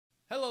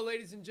Hello,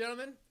 ladies and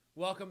gentlemen.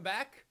 Welcome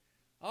back.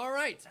 All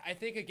right, I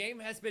think a game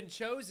has been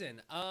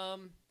chosen.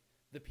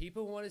 The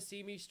people want to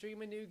see me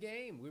stream a new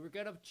game. We were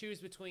gonna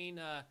choose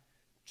between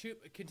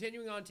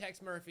continuing on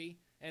Tex Murphy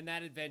and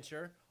that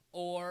adventure,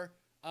 or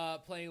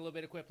playing a little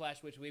bit of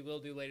Quiplash, which we will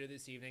do later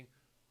this evening,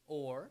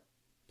 or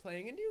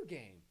playing a new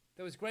game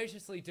that was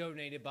graciously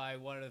donated by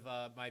one of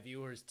my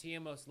viewers,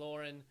 TMOS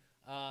Lauren.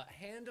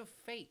 Hand of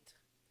Fate.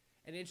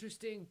 An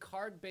interesting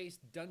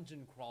card-based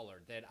dungeon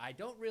crawler that I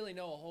don't really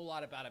know a whole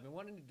lot about. I've been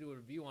wanting to do a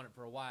review on it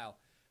for a while,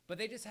 but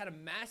they just had a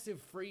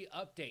massive free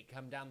update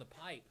come down the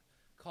pipe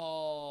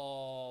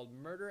called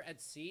Murder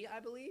at Sea, I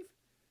believe,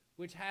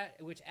 which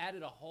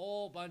added a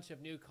whole bunch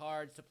of new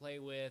cards to play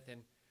with,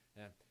 and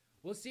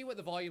we'll see what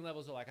the volume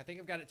levels are like. I think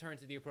I've got it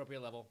turned to the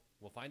appropriate level.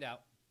 We'll find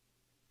out.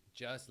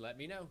 Just let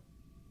me know.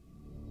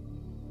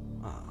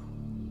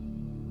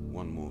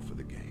 One more for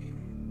the game.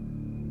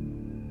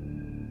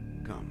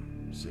 Come.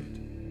 Sit.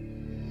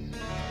 I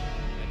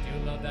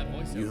do love that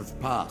voice. You have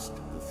passed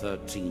the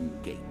 13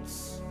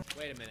 gates.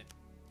 Wait a minute.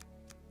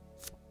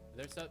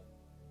 There's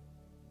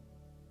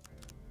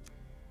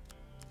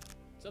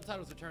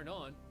subtitles are turned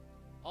on.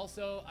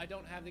 Also, I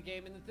don't have the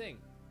game in the thing.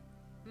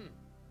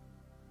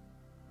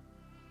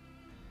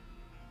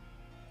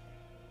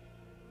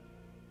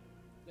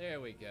 There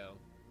we go.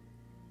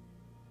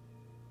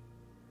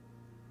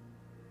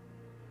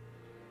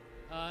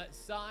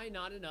 Sigh,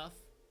 not enough.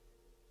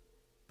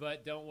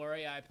 But don't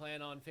worry, I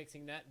plan on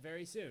fixing that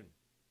very soon.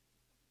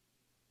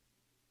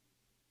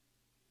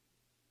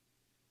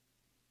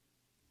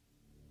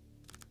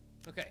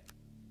 Okay,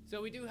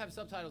 so we do have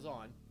subtitles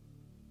on.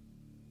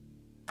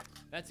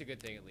 That's a good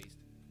thing, at least.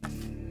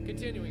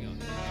 Continuing on.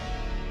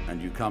 And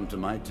you come to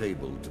my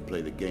table to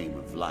play the game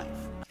of life.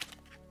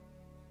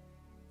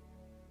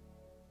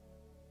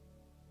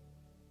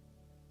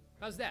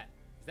 How's that?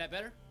 Is that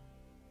better?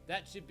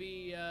 That should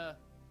be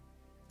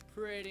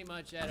pretty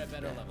much at a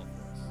better level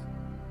for us.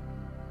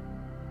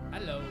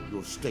 Hello.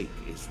 Your stake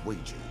is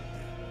wagered.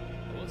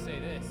 I will say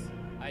this.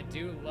 I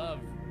do love...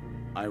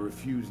 I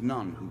refuse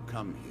none who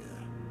come here.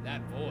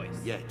 That voice.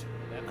 Yet,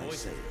 that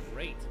voice I say, is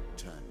great.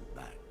 Turn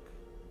back.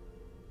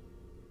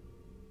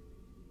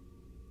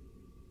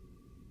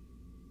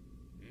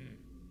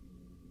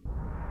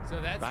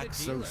 So that's back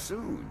the dealer. so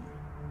soon.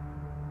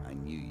 I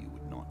knew you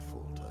would not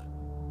falter.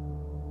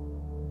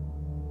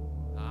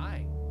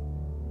 Hi.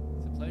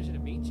 It's a pleasure to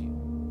meet you.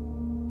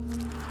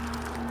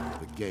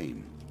 The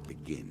game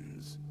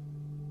begins.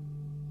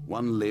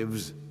 One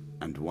lives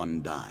and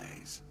one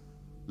dies.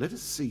 Let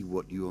us see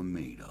what you are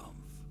made of.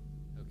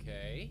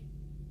 Okay.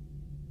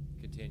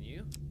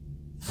 Continue.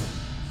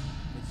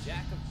 The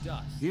Jack of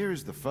Dust. Here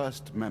is the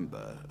first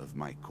member of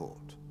my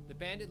court. The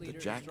bandit leader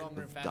is Jack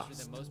stronger and of faster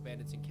Dust. than most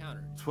bandits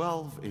encountered.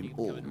 12 in You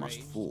all become must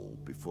enraged. fall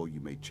before you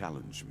may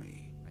challenge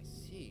me. I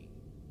see.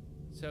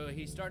 So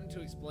he's starting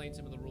to explain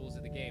some of the rules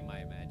of the game,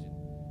 I imagine.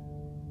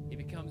 He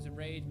becomes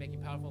enraged,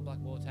 making powerful and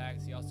blockable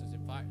attacks. He also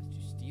fires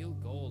to steal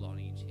gold on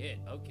each hit.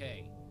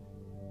 Okay.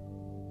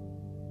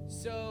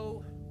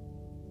 So,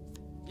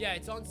 yeah,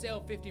 it's on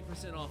sale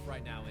 50% off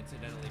right now,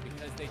 incidentally,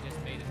 because they just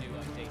made a new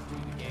update to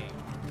the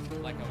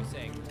game. Like I was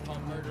saying, it's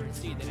called Murder at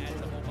Sea that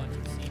added a whole bunch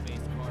of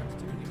sea-based cards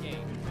to the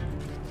game.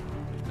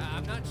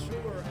 I'm not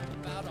sure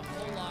about a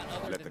whole lot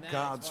other Let than the that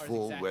cards as far as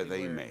fall exactly where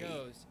they it may.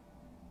 goes.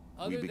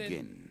 We Other than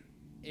begin.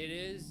 it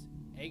is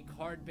a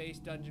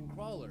card-based dungeon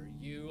crawler.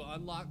 You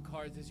unlock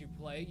cards as you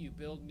play, you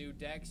build new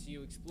decks,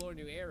 you explore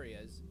new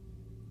areas.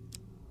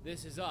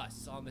 This is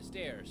us on the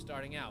stairs,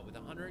 starting out with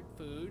 100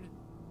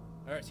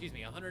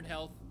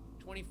 health,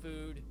 20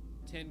 food,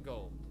 10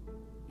 gold.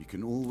 You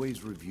can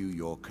always review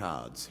your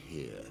cards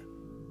here.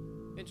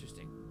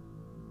 Interesting.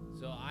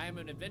 So I am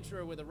an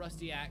adventurer with a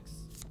rusty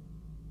axe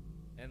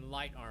and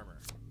light armor.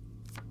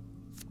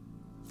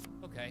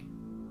 Okay.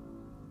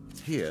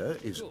 Here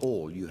is Cool.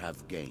 all you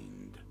have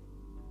gained.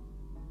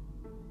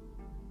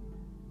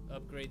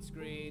 Upgrade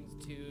screens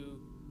to...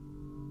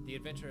 The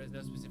adventurer has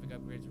no specific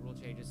upgrades or rule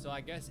changes. So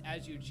I guess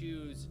as you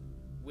choose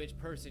which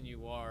person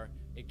you are,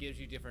 it gives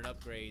you different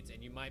upgrades,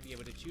 and you might be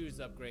able to choose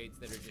upgrades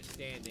that are just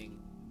standing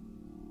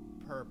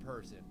per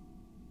person.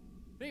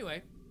 But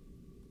anyway,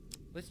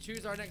 let's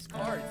choose our next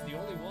card. It's the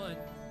only one.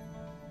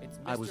 It's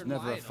Mr. I was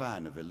never Lionel, a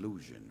fan of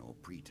illusion or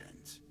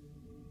pretense.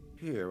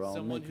 Here, I'll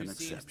someone make who an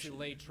seems exception. to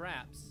lay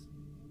traps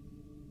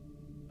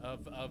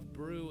of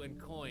brew and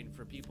coin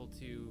for people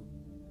to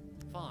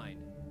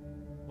find.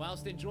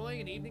 Whilst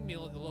enjoying an evening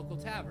meal at the local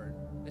tavern,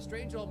 a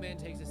strange old man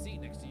takes a seat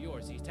next to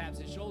yours. He taps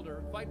his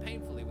shoulder quite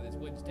painfully with his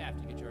wooden staff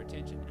to get your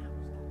attention.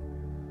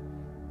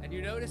 And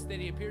you notice that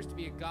he appears to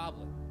be a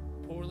goblin,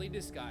 poorly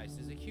disguised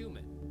as a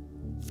human.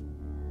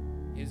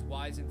 His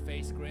wizened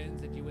face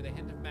grins at you with a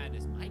hint of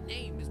madness. My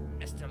name is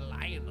Mr.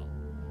 Lionel.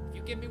 If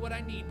you give me what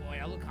I need, boy,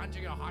 I will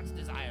conjure your heart's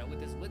desire with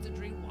this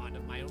wizardry wand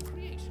of my own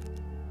creation.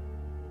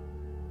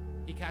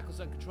 He cackles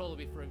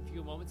uncontrollably for a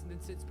few moments and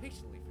then sits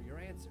patiently for your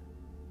answer.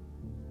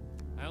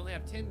 I only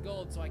have 10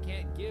 gold, so I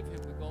can't give him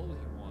the gold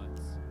he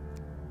wants.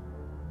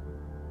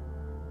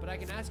 But I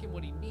can ask him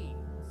what he needs.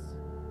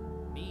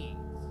 He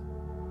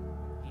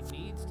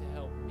needs to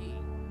help me.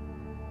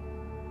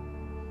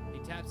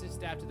 Taps his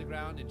staff to the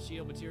ground and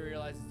shield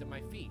materializes at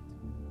my feet.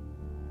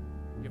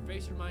 Your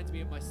face reminds me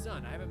of my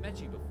son. I haven't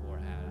met you before,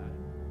 had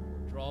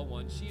I? Draw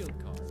 1 shield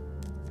card.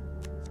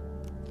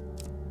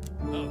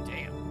 Oh,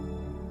 damn.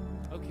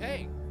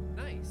 Okay,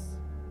 nice.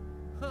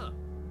 Huh.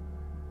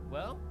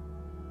 Well,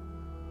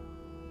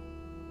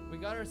 we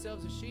got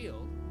ourselves a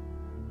shield.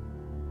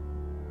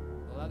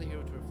 Allow the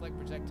hero to reflect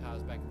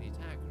projectiles back at the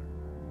attacker.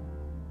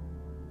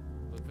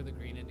 Look for the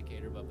green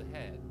indicator above the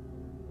head.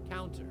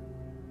 Counter.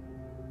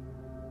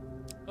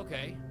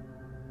 Okay.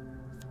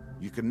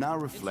 You can now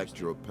reflect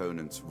your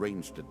opponent's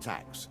ranged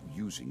attacks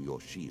using your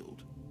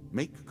shield.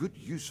 Make good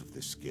use of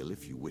this skill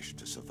if you wish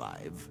to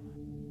survive.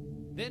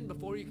 Then,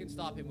 before you can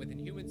stop him with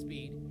inhuman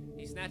speed,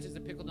 he snatches a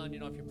pickled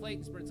onion off your plate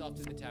and sprints off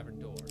to the tavern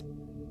door.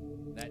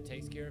 That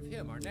takes care of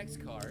him. Our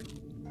next card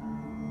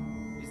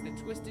is the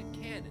Twisted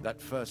Cannon.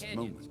 That first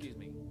moment, excuse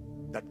me.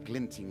 that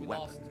glinting We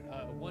weapon,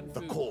 lost, 1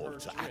 the food call per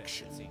to trip,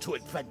 action, it seems. to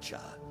adventure.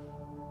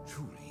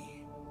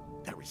 Truly,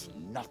 there is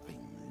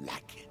nothing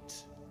like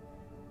it.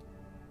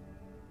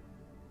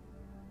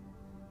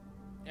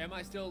 Am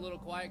I still a little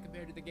quiet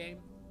compared to the game?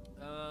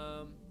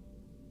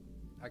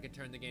 I could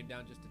turn the game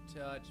down just a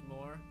touch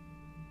more.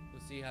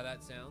 We'll see how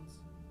that sounds.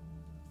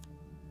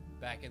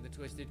 Back in the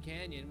Twisted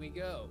Canyon we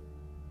go.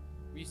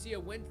 You see a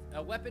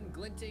weapon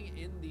glinting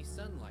in the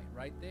sunlight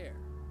right there,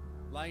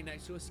 lying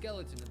next to a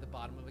skeleton at the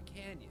bottom of a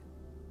canyon.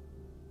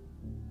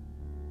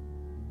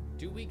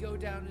 Do we go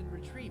down and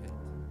retrieve it?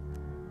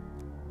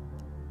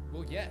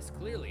 Well, yes,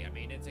 clearly. I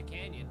mean, it's a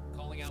canyon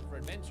calling out for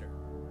adventure.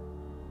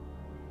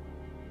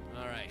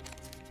 All right.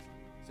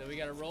 So we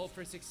got to roll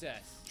for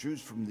success. Choose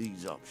from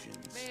these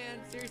options. Man,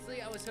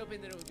 seriously, I was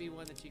hoping that it would be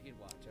one that you could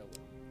watch. Oh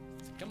well.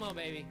 Come on,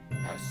 baby.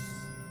 Yes.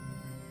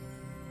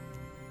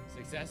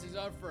 Success is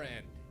our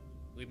friend.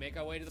 We make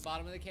our way to the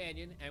bottom of the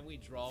canyon and we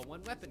draw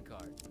 1 weapon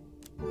card.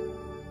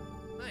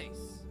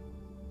 Nice.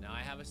 Now I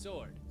have a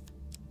sword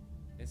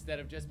instead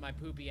of just my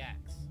poopy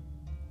axe.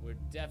 We're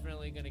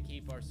definitely gonna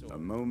keep our sword. A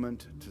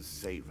moment to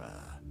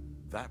savor.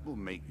 That will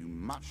make you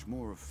much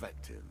more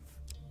effective.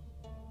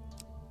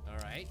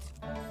 Alright.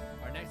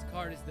 Our next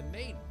card is the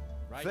Maiden,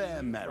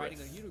 Fair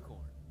riding a unicorn.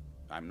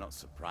 I'm not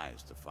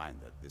surprised to find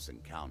that this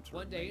encounter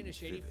One day in a remains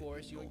shady vivid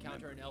forest, in you your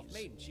encounter an elf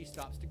memories. maiden. She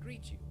stops to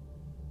greet you.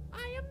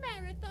 I am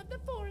Marith of the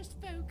Forest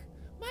Folk.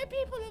 My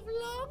people have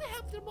long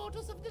helped the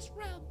mortals of this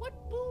realm.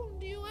 What boon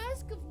do you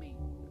ask of me?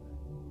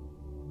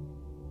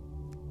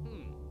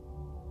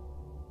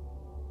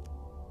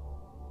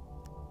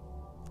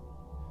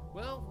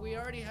 Well, we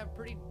already have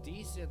pretty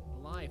decent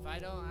life. I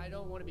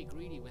don't want to be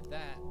greedy with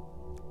that.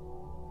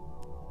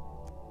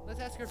 Let's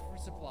ask her for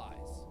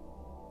supplies.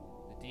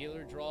 The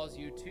dealer draws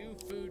you 2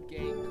 food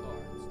gain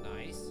cards.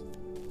 Nice.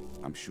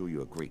 I'm sure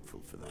you are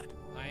grateful for that.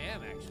 I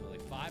am actually.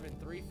 5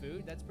 and 3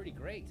 food. That's pretty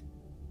great.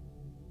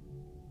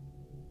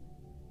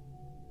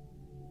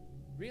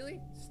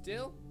 Really?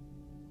 Still?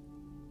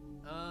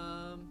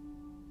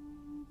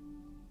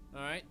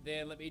 Alright,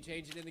 then let me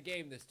change it in the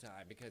game this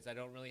time because I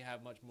don't really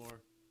have much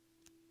more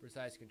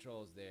precise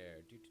controls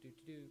there.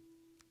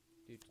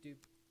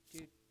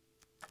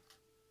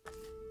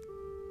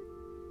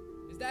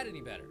 Is that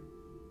any better?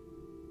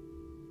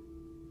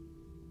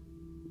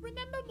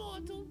 Remember,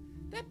 mortal,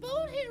 that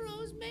bold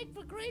heroes make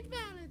for great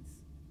valets.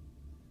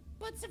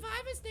 But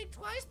survivors think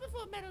twice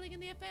before meddling in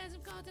the affairs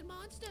of gods and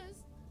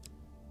monsters.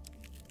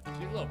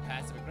 She's a little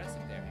passive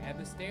aggressive there. And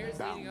the stairs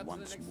leading Down up to the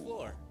once next more,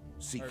 floor.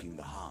 seeking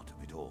the heart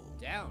of it all.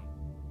 Down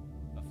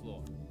a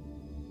floor.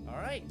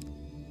 Alright.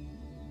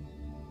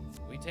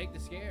 We take the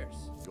scares.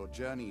 Your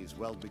journey is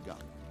well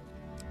begun.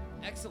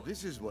 Excellent.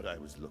 This is what I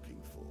was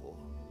looking for.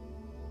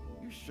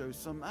 You show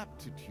some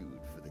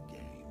aptitude for the game.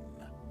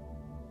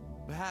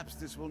 Perhaps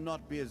this will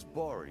not be as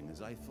boring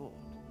as I thought.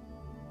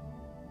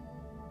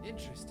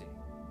 Interesting.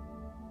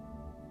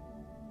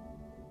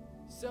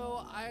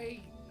 So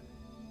I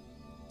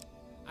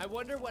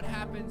wonder what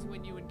happens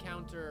when you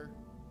encounter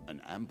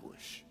An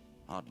ambush.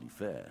 Hardly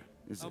fair,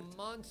 is a it?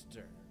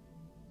 monster.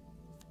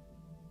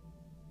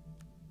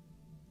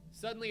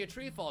 Suddenly a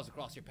tree falls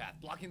across your path,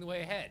 blocking the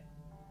way ahead.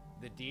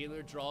 The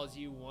dealer draws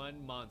you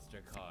 1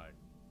 monster card.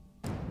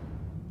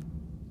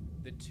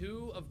 The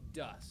 2 of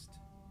Dust.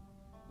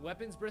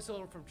 Weapons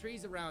bristle from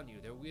trees around you,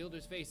 their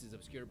wielders' faces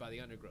obscured by the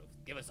undergrowth.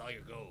 Give us all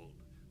your gold,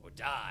 or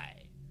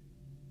die.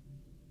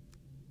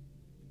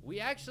 We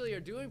actually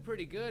are doing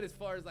pretty good as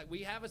far as, like,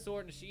 we have a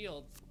sword and a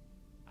shield.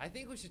 I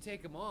think we should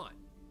take them on.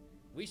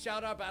 We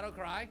shout our battle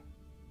cry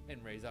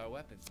and raise our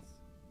weapons.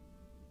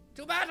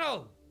 To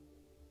battle!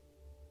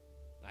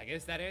 I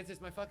guess that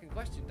answers my fucking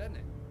question, doesn't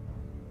it?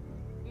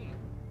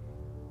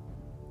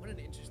 What an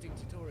interesting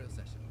tutorial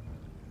session.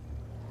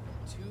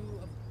 2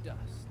 of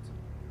Dust.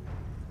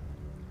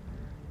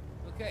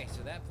 Okay,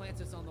 so that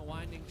plants us on the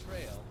winding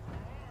trail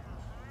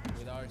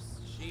with our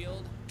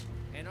shield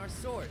and our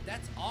sword.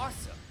 That's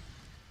awesome.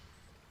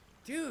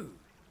 Dude.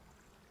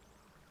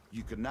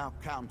 You can now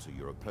counter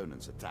your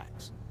opponent's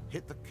attacks.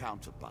 Hit the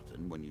counter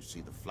button when you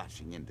see the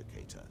flashing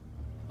indicator.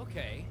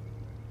 Okay.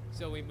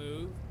 So we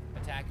move,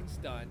 attack and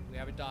stun. We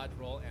have a dodge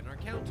roll and our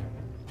counter.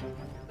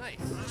 Nice.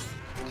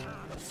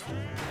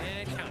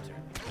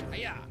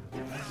 Hiya!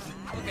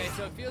 Okay,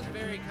 so it feels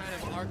very kind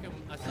of Arkham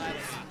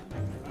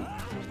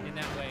Asylum in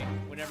that way.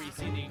 Whenever you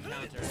see the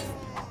encounter,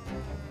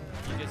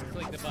 you just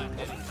click the button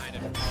and it kind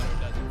of auto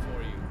does it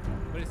for you.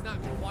 But it's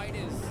not quite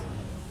as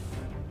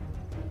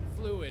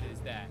fluid as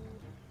that.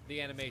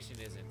 The animation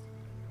isn't.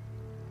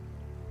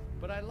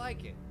 But I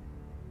like it.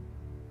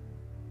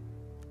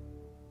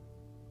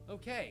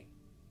 Okay.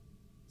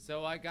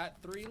 So I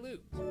got 3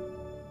 loot.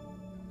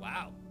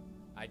 Wow.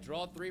 I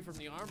draw 3 from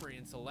the armory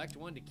and select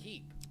 1 to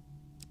keep.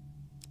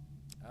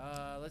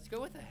 Let's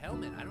go with a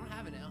helmet. I don't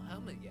have an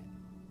helmet yet.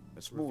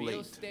 A small Reveal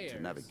aid stairs to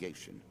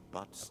navigation,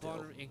 but still.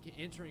 upon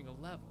entering a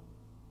level.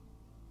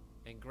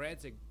 And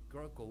grants a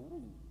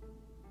ooh.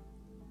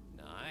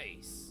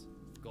 Nice.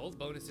 Gold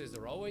bonuses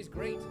are always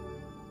great.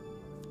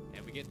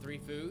 And we get 3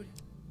 food.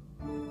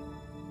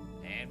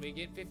 And we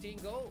get 15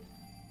 gold.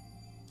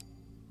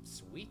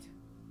 Sweet.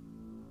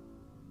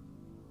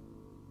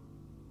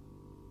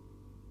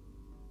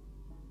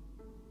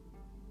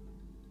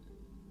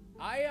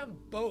 I am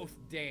both,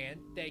 Dan.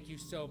 Thank you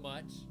so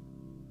much.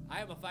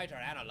 I am a fighter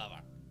and a lover.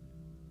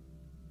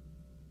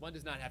 One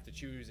does not have to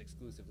choose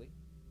exclusively.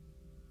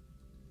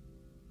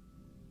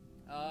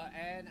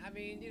 And I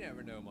mean, you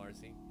never know,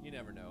 Marcy. You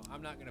never know.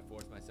 I'm not gonna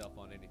force myself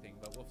on anything,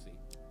 but we'll see.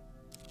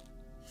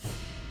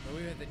 But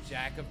we have the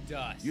Jack of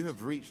Dust. You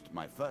have reached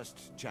my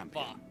first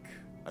champion. Fuck.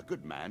 A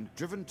good man,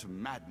 driven to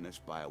madness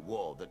by a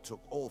war that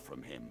took all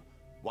from him.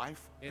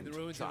 Wife In and the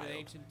ruins child, of an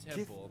ancient kith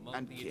temple, among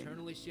and the kin.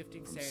 eternally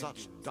shifting From sand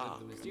such dunes dark of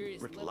the and mysterious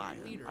brittle local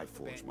iron leader I of the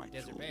forged my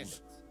desert tools.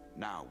 bandits.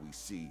 Now we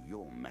see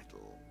your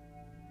metal.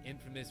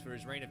 Infamous for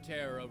his reign of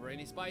terror over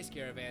any spice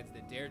caravans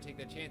that dare take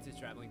their chances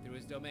traveling through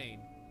his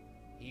domain,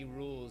 he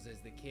rules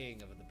as the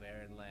king of the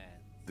barren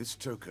lands. This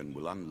token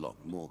will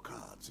unlock more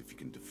cards if you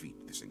can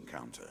defeat this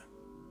encounter.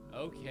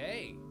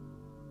 Okay.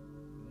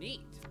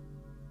 Neat.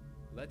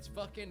 Let's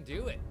fucking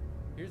do it.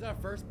 Here's our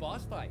first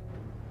boss fight.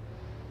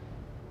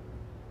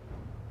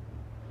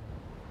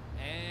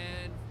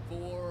 And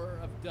 4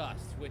 of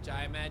dust, which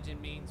I imagine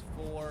means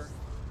 4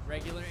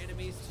 regular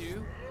enemies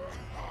too.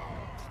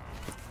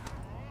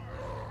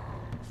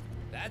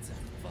 That's a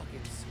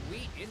fucking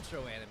sweet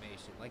intro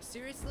animation. Like,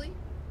 seriously?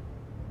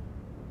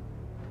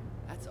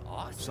 That's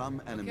awesome.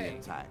 Some enemy Okay.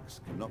 attacks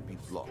cannot be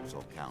blocked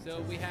or countered.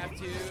 So we have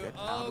to, Get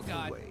out oh of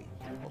god. the way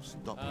or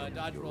stop them with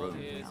Dodge your roll own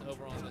is counter.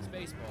 over on the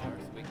space bar,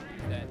 so we can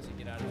use that to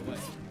get out of the way.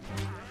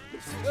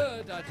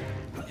 Dodge it.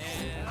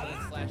 And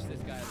let's slash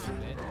this guy a little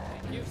bit.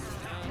 Thank you.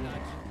 Now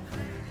dodge.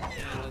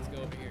 And let's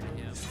go over here to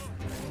him.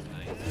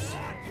 Nice.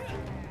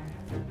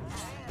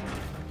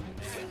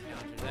 And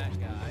counter that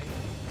guy.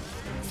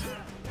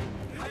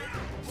 Huh.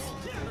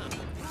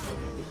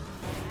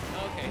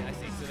 Okay, I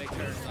see. So they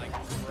turn like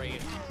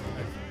grayish.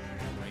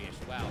 Grayish.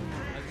 Wow.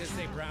 I was gonna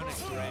say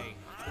brownish gray.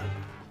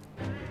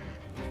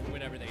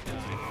 Whenever they die.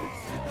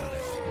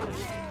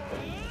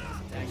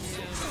 Attack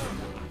him.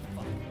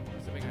 Fuck.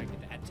 So we gotta get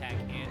the attack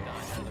and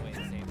dodge out of the way at the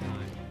same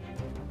time.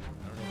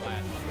 I don't know why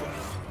I thought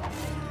that.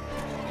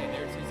 Okay,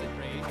 there's his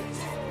enrage.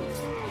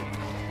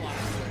 Block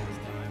this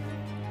time.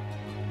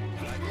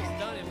 I just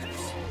done him.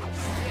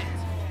 Shit.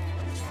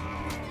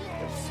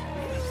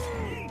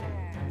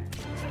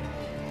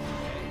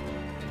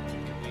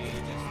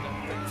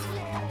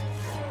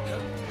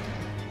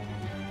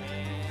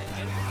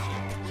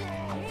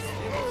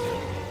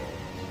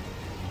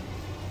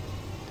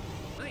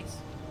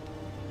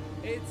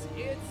 It's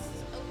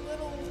a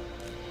little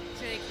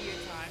janky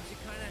at times. You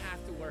kind of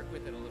have to work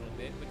with it a little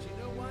bit, but you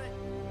know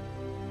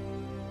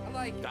what? I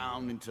like it.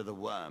 Down into the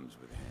worms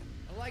with him.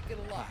 I like it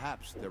a lot.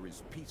 Perhaps there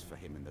is peace for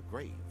him in the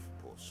grave,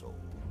 poor soul.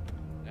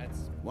 That's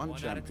One out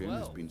of champion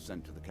has 12. been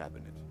sent to the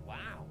cabinet.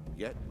 Wow.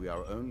 Yet we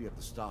are only at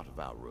the start of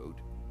our road.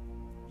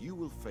 You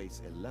will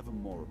face 11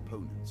 more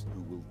opponents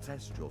who will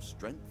test your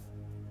strength,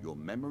 your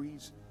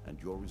memories, and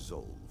your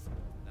resolve.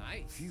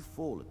 Nice. If you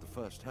fall at the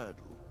first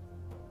hurdle,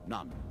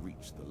 none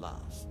reach the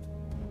last.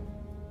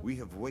 We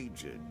have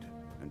wagered,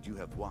 and you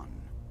have won.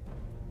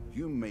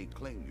 You may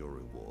claim your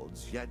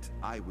rewards, yet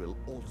I will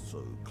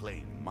also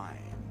claim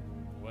mine.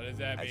 What does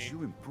that As mean?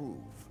 you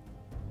improve,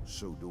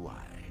 so do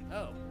I.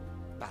 Oh,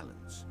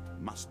 Balance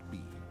must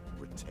be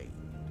retained.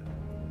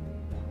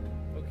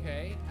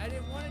 okay. I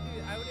didn't want to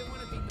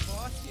beat the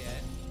boss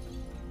yet.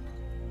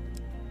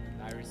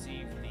 I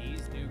received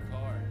these new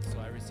cards, so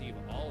I receive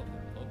all of them.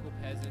 Local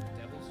Peasant,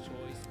 Devil's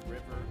Choice,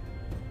 River,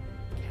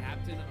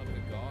 Captain of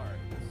the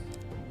Guards,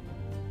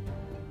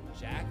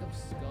 Jack of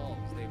Skulls.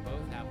 They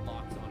both have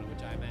locks on it,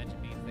 which I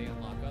imagine means they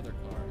unlock other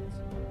cards.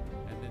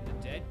 And then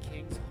the Dead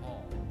King's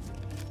Hall.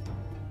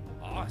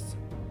 Awesome.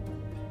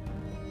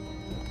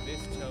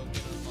 This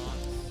token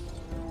unlocks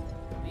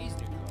these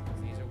new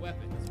cards. These are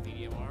weapons.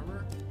 Medium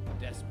armor,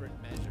 Desperate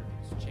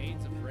Measures,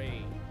 Chains of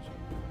Rage,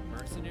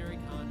 Mercenary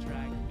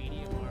Contract,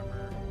 Medium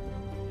armor,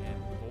 and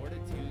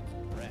Fortitude's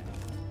Breath.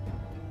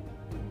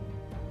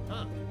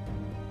 Huh.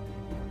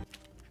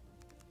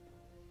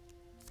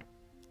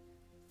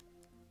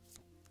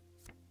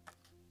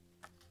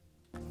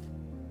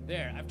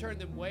 There, I've turned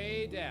them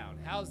way down.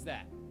 How's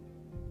that?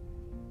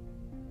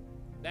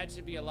 That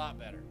should be a lot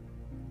better.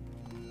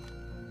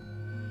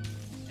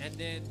 And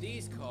then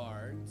these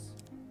cards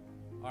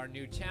are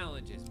new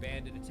challenges: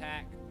 Bandit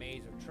Attack,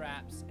 Maze of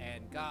Traps,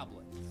 and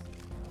Goblins.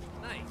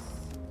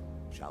 Nice.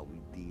 Shall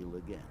we deal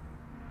again?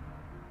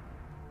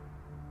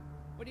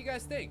 What do you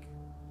guys think?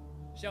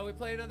 Shall we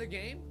play another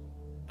game?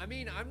 I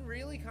mean, I'm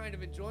really kind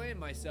of enjoying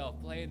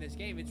myself playing this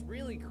game. It's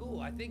really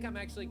cool. I think I'm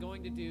actually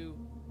going to do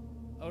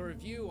a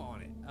review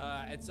on it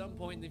at some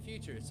point in the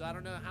future. So I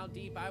don't know how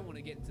deep I want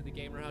to get into the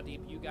game or how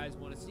deep you guys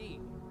want to see.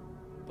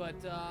 But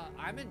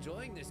I'm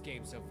enjoying this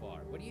game so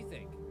far. What do you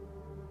think?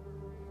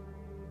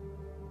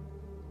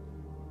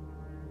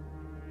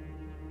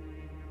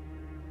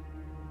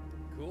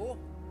 Cool.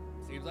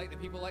 Seems like the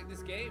people like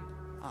this game.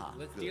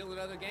 Let's good. deal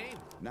another game.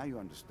 Now you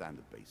understand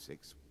the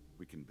basics,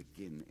 we can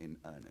begin in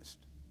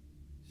earnest.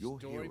 Your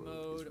Story hero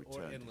mode is or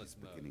returned to endless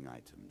his mode? beginning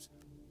items.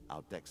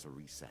 Our decks are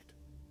reset.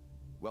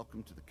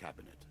 Welcome to the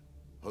cabinet,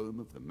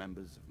 home of the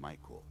members of my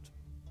court.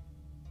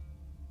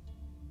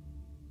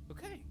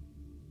 Okay.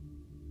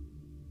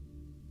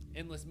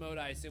 Endless mode,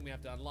 I assume we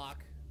have to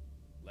unlock.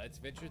 Let's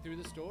venture through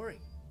the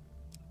story.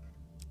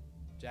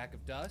 Jack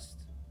of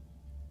Dust.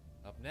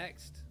 Up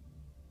next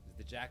is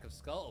the Jack of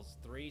Skulls.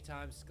 3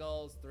 times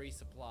skulls, 3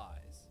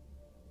 supplies.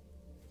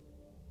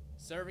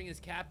 Serving as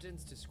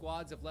captains to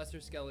squads of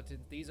lesser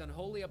skeletons, these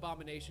unholy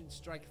abominations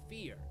strike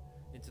fear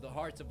into the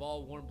hearts of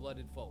all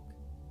warm-blooded folk.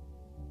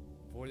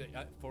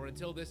 For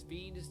until this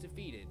fiend is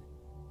defeated,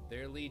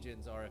 their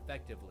legions are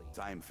effectively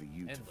Time for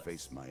you endless. to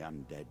face my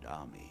undead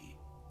army.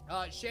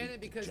 Shannon,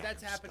 because Jack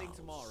that's of happening Skulls.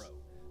 tomorrow.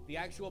 The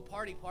actual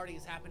party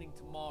is happening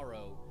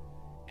tomorrow.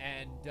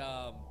 And,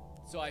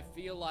 so I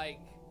feel like...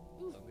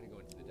 Ooh, I'm gonna go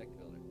into the deck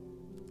builder.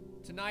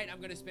 Tonight, I'm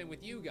gonna spend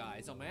with you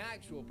guys on my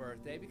actual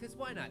birthday, because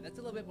why not? That's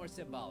a little bit more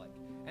symbolic.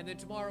 And then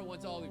tomorrow,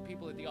 once all the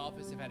people at the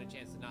office have had a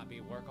chance to not be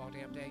at work all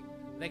damn day,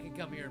 they can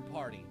come here and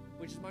party,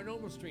 which is my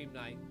normal stream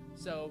night.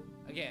 So,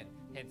 again,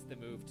 hence the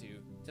move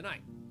to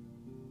tonight.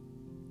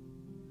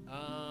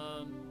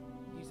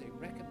 You say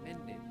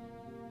recommended.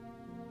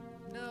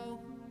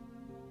 No.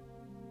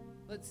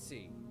 Let's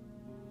see.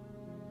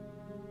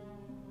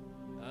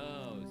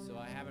 Oh, so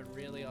I haven't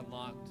really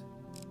unlocked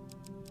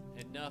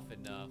enough.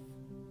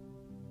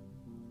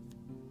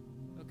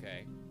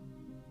 Okay.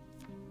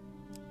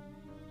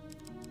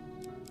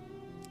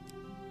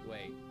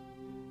 Wait.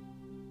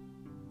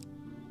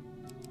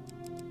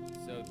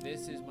 So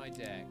this is my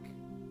deck,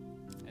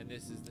 and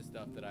this is the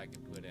stuff that I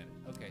can put in it.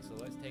 Okay, so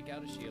let's take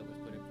out a shield.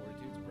 Let's put in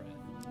Fortitude's Breath.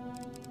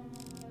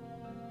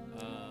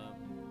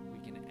 We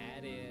can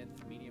add in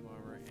medium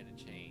armor and a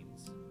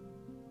chains,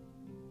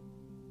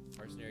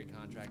 mercenary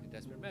contract, and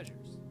desperate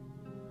measures.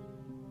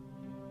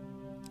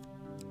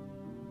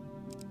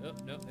 Oh,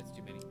 no, that's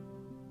too many.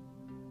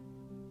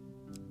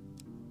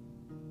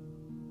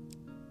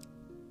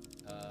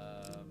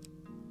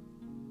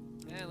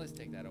 Let's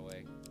take that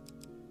away.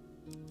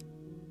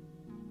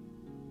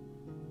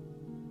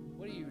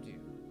 What do you do?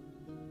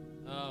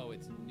 Oh,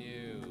 it's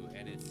new,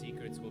 and its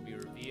secrets will be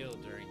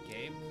revealed during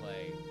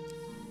gameplay.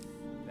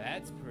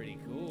 That's pretty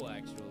cool,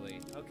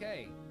 actually.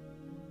 Okay.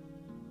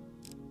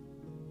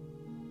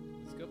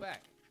 Let's go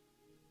back.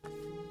 And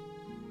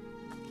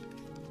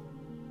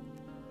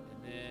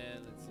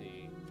then, let's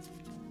see.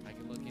 I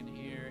can look in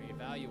here,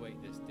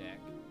 evaluate this deck.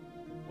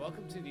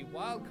 Welcome to the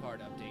wildcard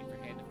update for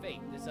Hand of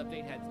Fate. This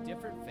update has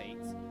different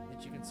fates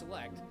that you can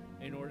select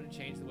in order to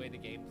change the way the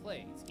game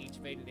plays. Each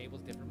fate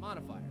enables different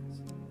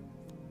modifiers.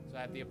 So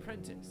I have the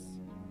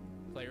Apprentice.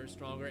 Players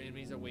stronger,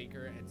 enemies are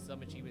weaker, and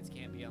some achievements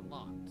can't be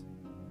unlocked.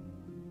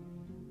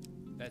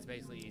 That's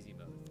basically easy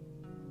mode.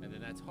 And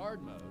then that's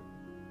hard mode.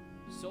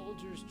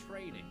 Soldiers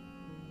training.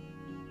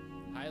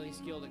 Highly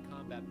skilled at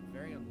combat, but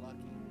very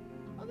unlucky.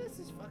 Oh, this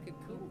is fucking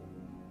cool.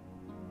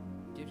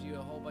 Gives you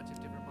a whole bunch of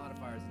different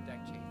modifiers and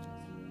deck changes.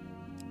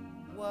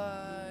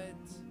 What?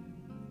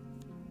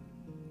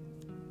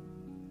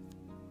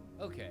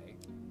 Okay.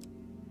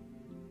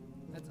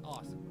 That's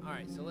awesome.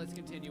 Alright, so let's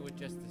continue with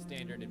just the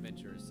standard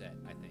adventurer set,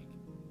 I think.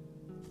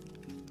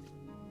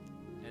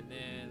 And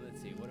then, let's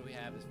see, what do we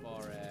have as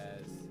far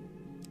as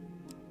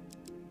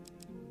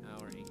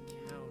our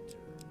encounters?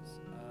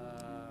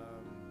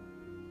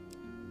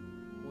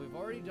 We've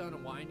already done a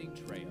winding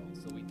trail,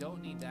 so we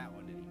don't need that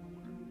one anymore.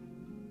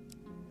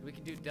 We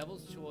can do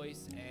Devil's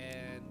Choice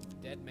and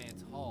Dead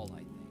Man's Hall, I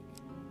think.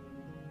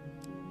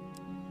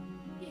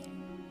 Yeah.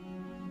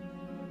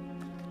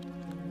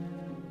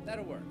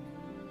 That'll work.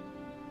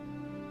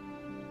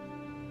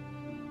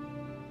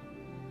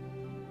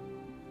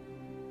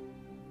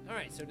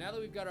 Alright, so now that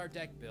we've got our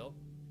deck built,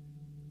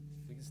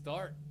 we can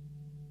start.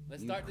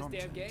 Let's start this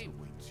damn game.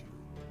 Awaits you.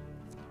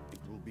 It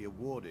will be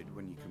awarded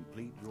when you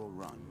complete your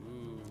run.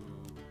 Ooh.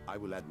 I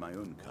will add my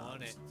own On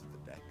cards it. to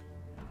the deck.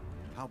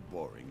 How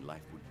boring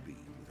life would be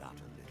without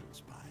a little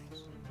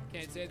spice.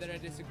 Can't say that I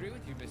disagree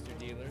with you, Mr.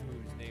 Dealer,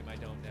 whose name I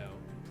don't know.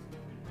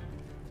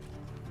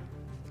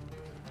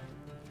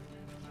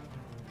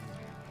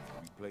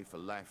 We play for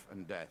life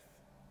and death.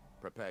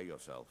 Prepare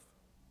yourself.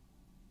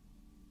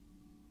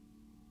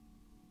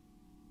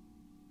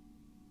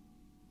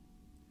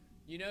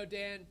 You know,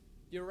 Dan,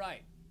 you're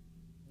right.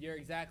 You're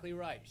exactly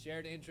right.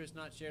 Shared interest,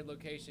 not shared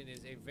location,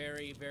 is a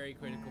very, very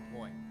critical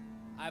point.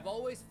 I've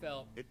always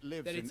felt It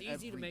lives that it's in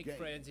easy to every make game.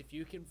 friends if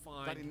you can That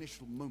find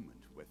initial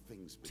moment where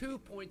things begin. 2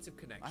 points of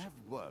connection. I have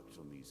worked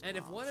on these And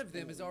if cards one of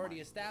them is all already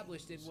my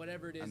established in days,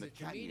 whatever it is and the that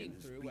you're canyon meeting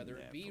has through, been whether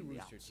there it be from the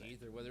Rooster outset.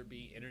 Teeth or whether it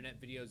be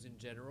internet videos in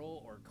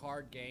general or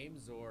card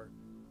games or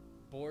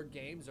board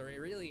games or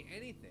really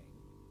anything,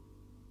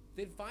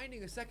 then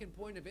finding a second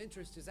point of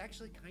interest is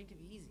actually kind of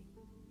easy.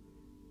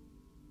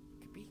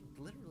 It could be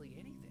literally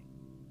anything.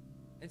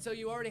 And so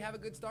you already have a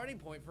good starting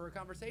point for a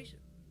conversation.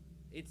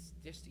 It's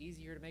just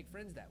easier to make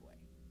friends that way.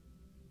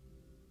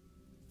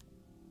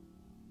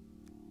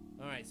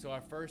 Alright, so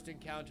our first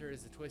encounter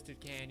is the Twisted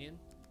Canyon.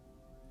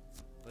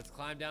 Let's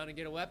climb down and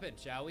get a weapon,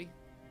 shall we?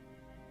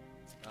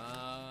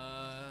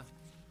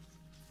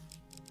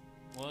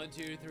 1,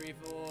 2, 3,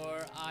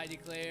 4. I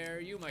declare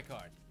you my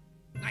card.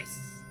 Nice!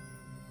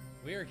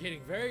 We are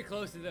getting very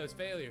close to those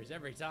failures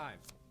every time.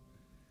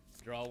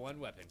 Draw 1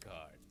 weapon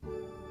card.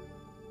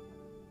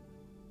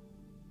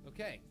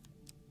 Okay.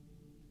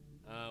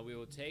 We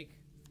will take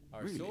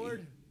our Really?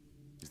 sword.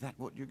 Is that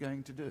what you're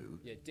going to do?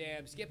 Yeah,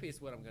 damn Skippy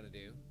is what I'm gonna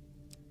do.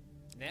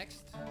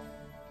 Next,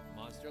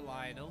 Monster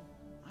Lionel.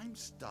 I'm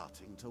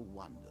starting to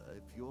wonder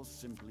if you're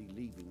simply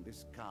leaving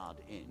this card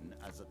in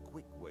as a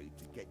quick way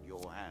to get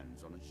your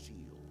hands on a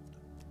shield.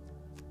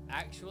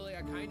 Actually,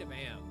 I kind of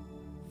am.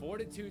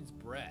 Fortitude's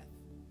Breath.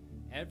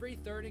 Every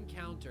third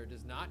encounter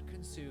does not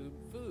consume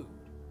food.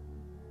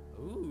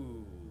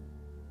 Ooh.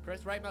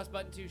 Press right mouse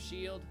button to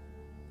shield.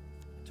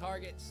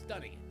 Target,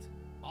 stunning it.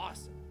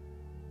 Awesome.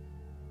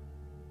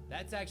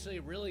 That's actually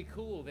really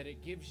cool that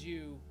it gives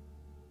you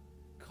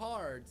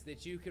cards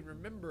that you can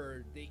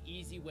remember the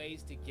easy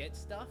ways to get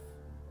stuff.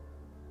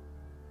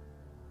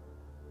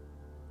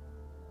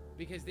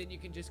 Because then you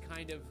can just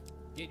kind of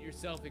get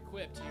yourself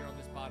equipped here on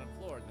this bottom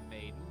floor, the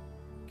Maiden.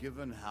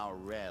 Given how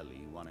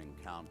rarely one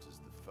encounters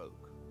the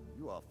folk,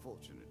 you are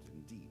fortunate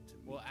indeed to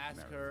meet We'll ask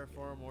Meredith her again.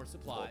 for more Or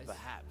supplies.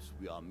 perhaps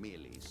we are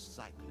merely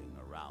cycling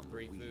around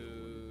Free the wheel,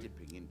 food.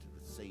 dipping into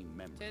the same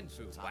memories. 10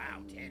 food. Wow,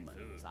 time 10 and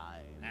food.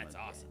 time That's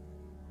again. awesome.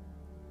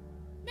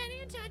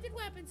 Many enchanted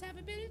weapons have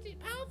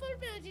powerful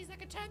abilities that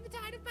can turn the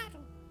tide of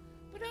battle,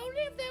 but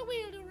only if their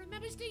wielder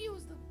remembers to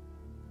use them.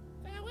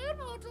 Farewell,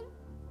 mortal.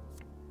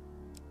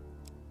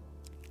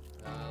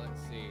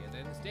 Let's see. And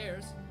then the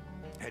stairs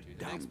Head to the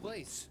downwards, next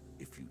place.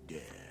 if you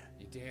dare.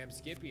 You damn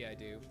Skippy, I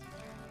do.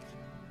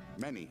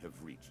 Many have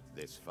reached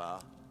this far.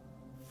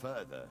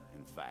 Further,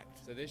 in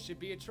fact. So this should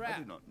be a I trap.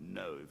 do not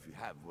know if you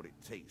have what it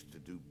takes to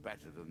do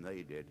better than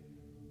they did.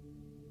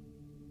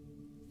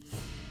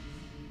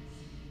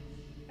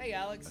 Hey,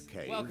 Alex. A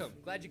cave, Welcome.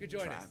 Glad you could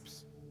join us.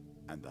 traps,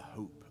 and the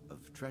hope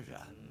of treasure.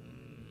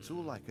 It's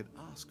all I could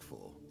ask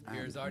for.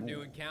 Here's and our new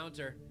more.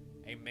 encounter,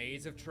 a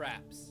maze of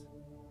traps.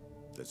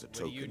 There's a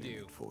do you token in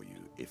do? it for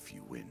you if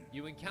you win.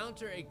 You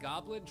encounter a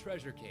goblin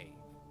treasure cave.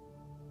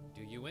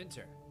 Do you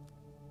enter?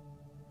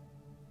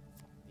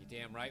 You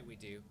damn right we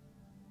do.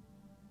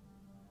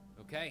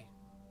 Okay.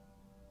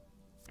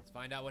 Let's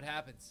find out what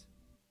happens.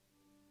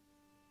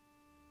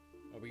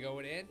 Are we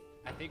going in?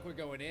 I think we're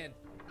going in.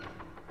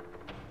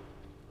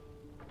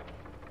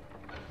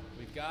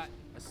 We've got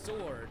a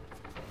sword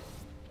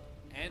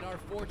and our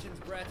Fortune's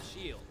Breath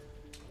shield.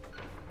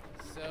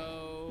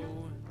 So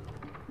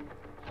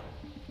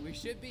we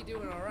should be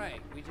doing all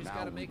right. We just Now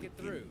gotta we make it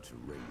begin through. to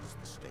raise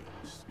the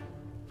stakes.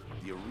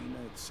 The arena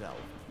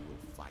itself will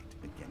fight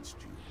against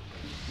you.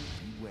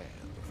 Beware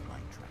of my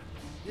traps.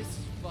 This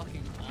is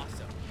fucking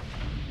awesome.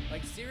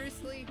 Like,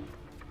 seriously?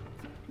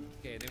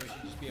 Okay, then we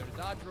should just be able to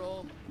dodge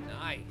roll.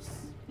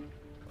 Nice.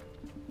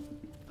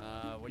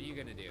 What are you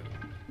gonna do?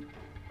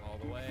 All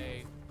the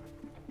way.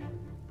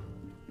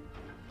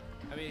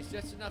 I mean, it's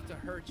just enough to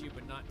hurt you,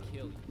 but not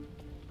kill you.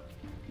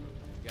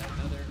 Got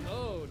another.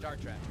 Oh, dark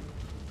trap.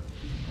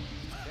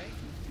 Okay.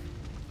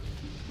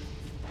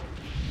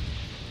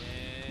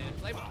 And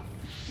flame off.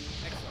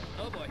 Excellent.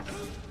 Oh boy.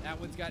 That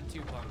one's got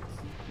 2 punks.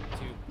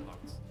 2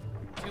 punks.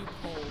 2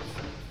 poles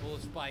full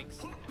of spikes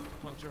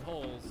puncture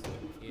holes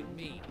in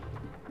me.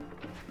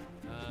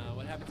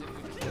 What happens if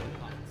we destroy the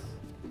pots?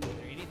 Is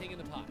there anything in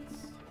the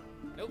pots?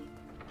 Nope.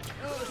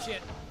 Oh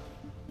shit.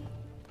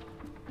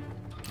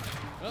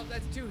 Well,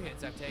 that's 2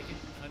 hits I've taken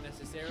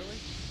unnecessarily.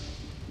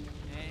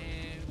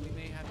 And we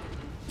may have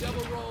to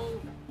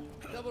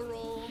double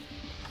roll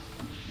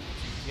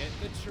to get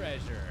the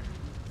treasure.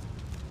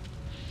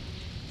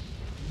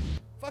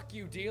 Fuck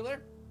you,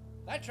 dealer.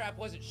 That trap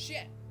wasn't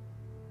shit.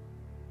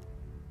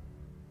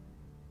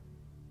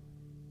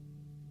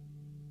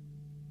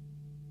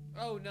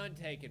 Oh, none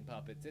taken,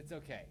 puppets. It's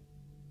okay.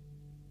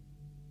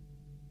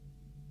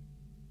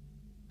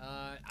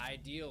 I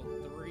deal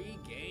 3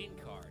 gain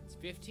cards.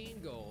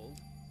 15 gold.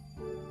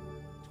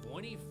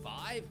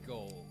 25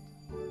 gold.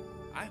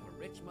 I'm a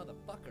rich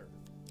motherfucker.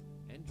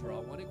 And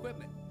draw 1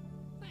 equipment.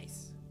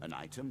 Nice. An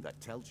item that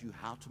tells you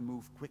how to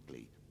move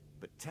quickly,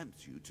 but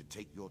tempts you to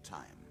take your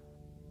time.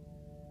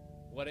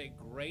 What a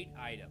great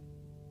item.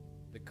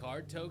 The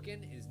card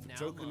token is The now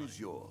token mine. is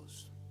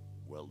yours.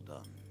 Well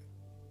done.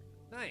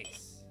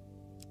 Nice.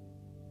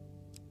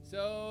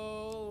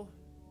 So,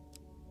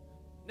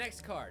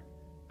 next card.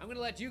 I'm gonna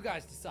let you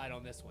guys decide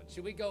on this one.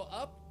 Should we go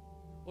up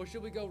or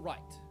should we go right?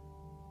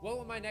 What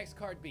will my next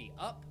card be?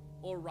 Up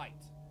or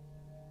right?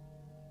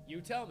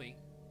 You tell me,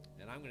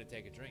 and I'm gonna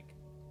take a drink.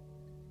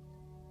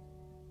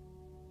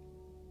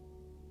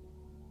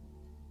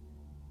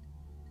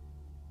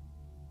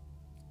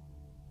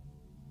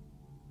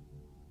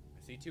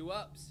 I see 2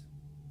 ups.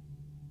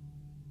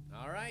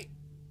 All right,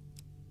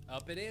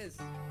 up it is.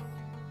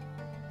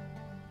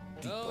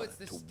 Oh, it's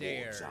the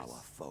stairs. Our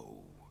foe.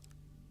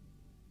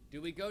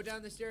 Do we go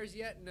down the stairs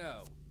yet?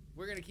 No.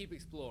 We're gonna keep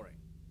exploring.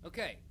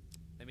 Okay,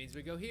 that means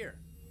we go here.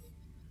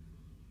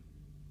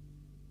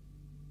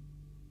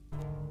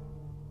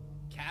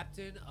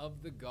 Captain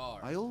of the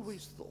Guard. I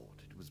always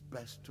thought it was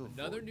best to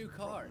Another avoid new the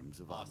card,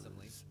 problems of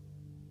awesomely. others.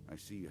 I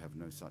see you have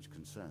no such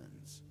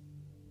concerns.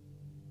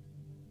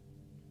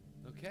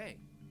 Okay,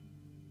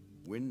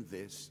 Win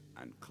this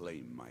and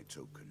claim my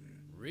token.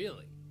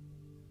 really?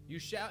 You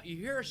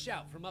hear a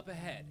shout from up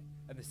ahead,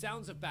 and the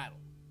sounds of battle.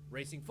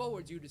 Racing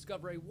forwards, you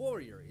discover a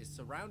warrior is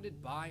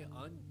surrounded by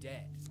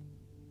undead.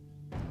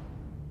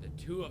 The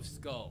 2 of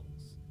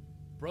Skulls.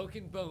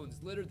 Broken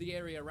bones litter the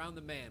area around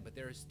the man, but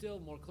there is still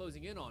more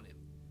closing in on him,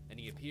 and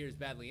he appears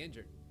badly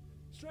injured.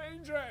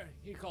 Stranger,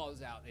 he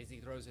calls out as he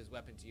throws his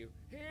weapon to you.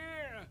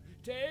 Here,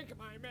 take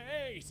my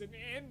mace and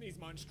end these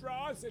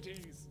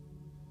monstrosities.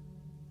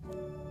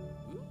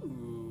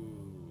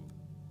 Ooh.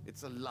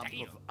 It's a lump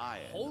Damn. of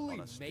iron Holy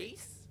on a stick.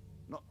 mace?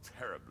 Not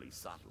terribly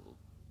subtle.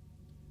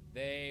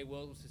 They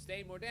will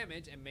sustain more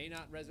damage and may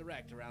not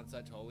resurrect around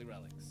such holy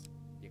relics.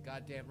 You're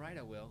goddamn right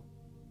I will.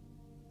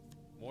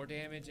 More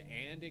damage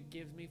and it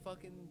gives me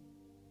fucking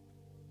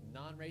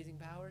non-raising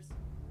powers?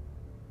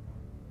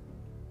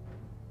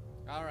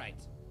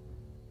 Alright.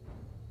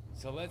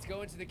 So let's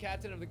go into the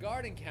Captain of the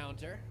Guard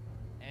encounter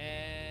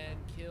and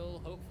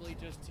kill hopefully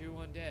just 2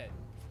 undead.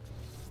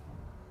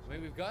 I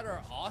mean, we've got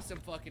our awesome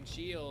fucking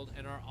shield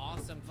and our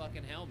awesome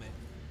fucking helmet.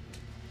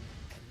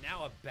 And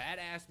now a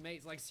badass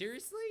mace. Like,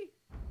 seriously?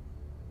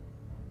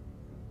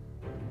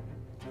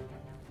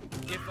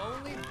 If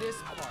only this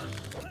part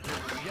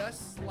was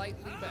just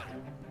slightly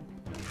better,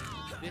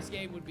 this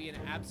game would be an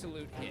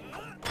absolute hit.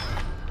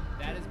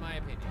 That is my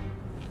opinion.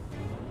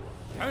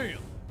 Damn!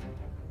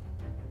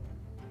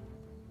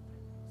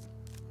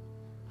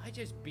 I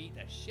just beat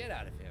the shit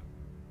out of him.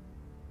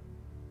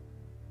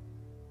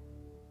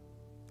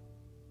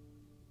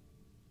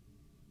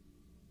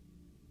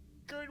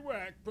 Good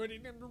work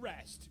putting them to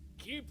rest.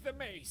 Keep the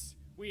mace.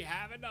 We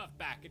have enough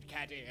back at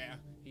Kadir.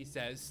 He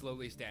says,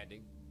 slowly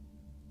standing.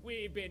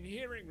 We've been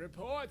hearing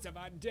reports of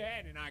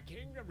undead in our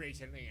kingdom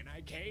recently, and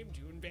I came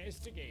to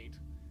investigate.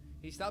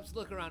 He stops to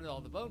look around at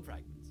all the bone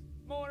fragments.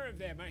 More of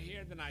them are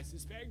here than I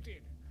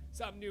suspected.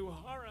 Some new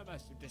horror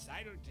must have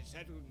decided to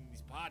settle in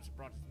these parts and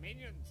brought its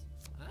minions.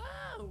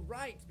 Oh,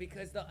 right,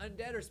 because the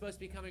undead are supposed to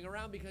be coming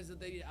around because of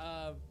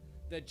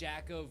the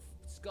Jack of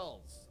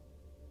Skulls.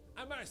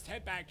 I must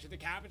head back to the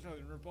capital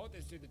and report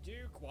this to the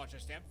Duke. Watch your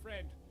step,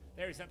 friend.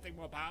 There is something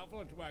more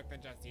powerful at work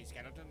than just these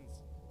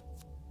skeletons.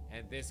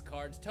 And this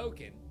card's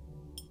token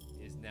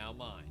is now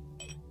mine.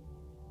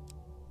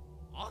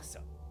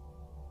 Awesome.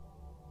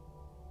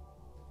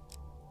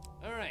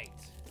 All right.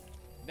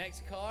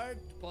 Next card,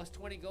 plus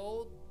 20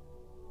 gold,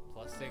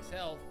 plus 6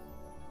 health.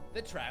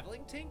 The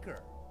Traveling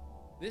Tinker.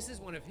 This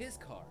is one of his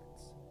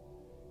cards.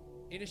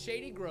 In a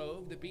shady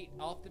grove,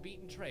 off the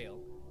beaten trail,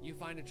 you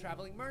find a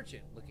traveling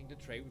merchant looking to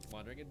trade with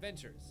wandering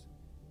adventurers.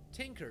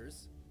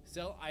 Tinkers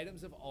sell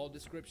items of all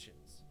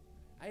descriptions.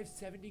 I have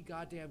 70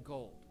 goddamn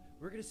gold.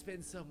 We're gonna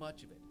spend so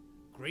much of it.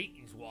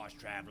 Greetings, wash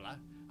traveler.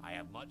 I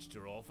have much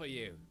to offer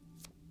you.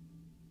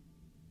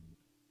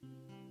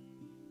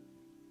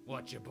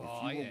 What you If you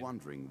buying? were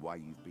wondering why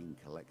you've been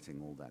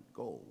collecting all that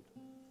gold,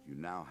 you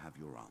now have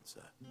your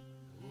answer.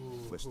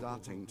 We're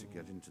starting to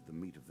get into the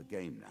meat of the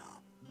game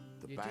now.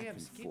 The You're back damn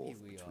and skippy forth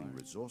we between are.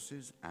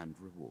 resources and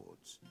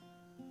rewards.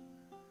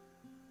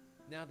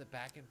 Now the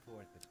back and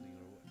forth between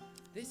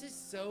this is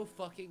so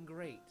fucking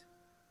great.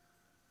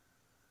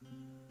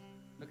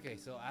 Okay,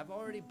 so I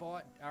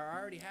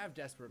already have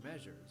Desperate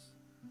Measures.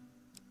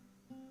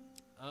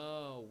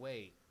 Oh,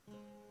 wait.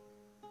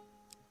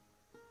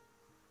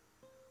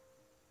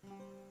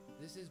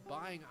 This is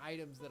buying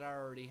items that I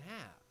already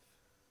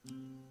have.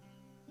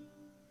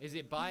 Is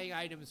it buying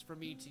items for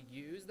me to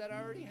use that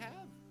I already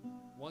have?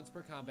 Once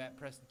per combat,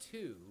 press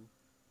 2.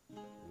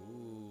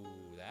 Ooh,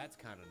 that's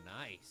kind of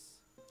nice.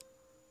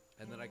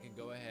 And then I can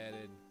go ahead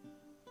and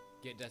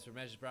get Desperate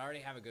Measures, but I already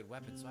have a good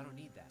weapon, so I don't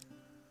need that.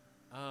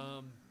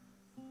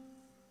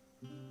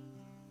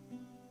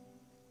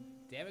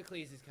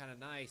 Damocles is kind of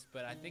nice,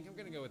 but I think I'm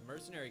going to go with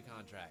Mercenary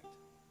Contract.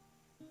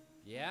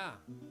 Yeah.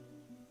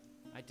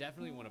 I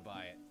definitely want to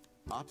buy it.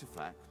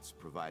 Artifacts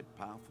provide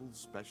powerful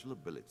special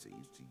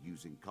abilities to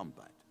use in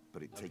combat,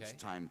 but it takes Okay.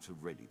 time to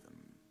ready them.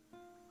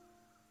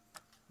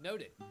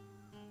 Noted.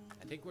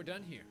 I think we're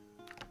done here.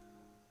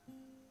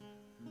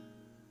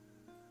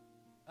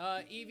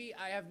 Evie,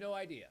 I have no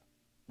idea.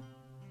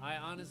 I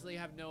honestly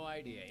have no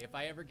idea. If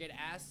I ever get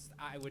asked,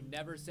 I would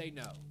never say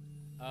no.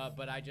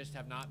 but I just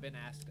have not been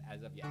asked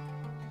as of yet.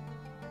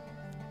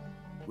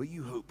 Were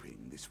you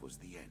hoping this was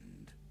the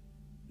end?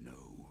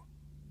 No.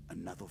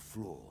 Another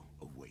floor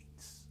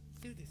awaits.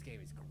 Dude, this game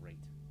is great.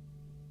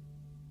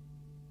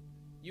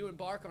 You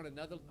embark on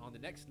the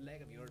next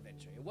leg of your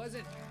adventure. It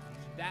wasn't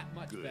that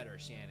much Good. better,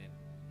 Shannon.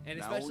 And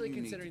Now especially all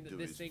you considering need to that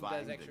do this is thing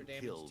find does extra and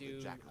damage kill to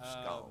the Jack of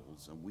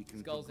Skulls, and we can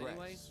skulls progress.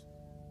 anyway.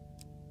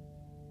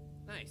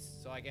 Nice.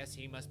 So I guess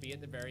he must be at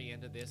the very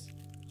end of this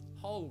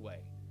hallway,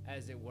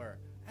 as it were.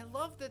 I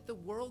love that the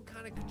world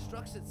kind of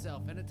constructs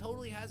itself, and it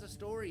totally has a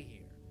story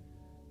here.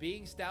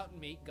 Being stout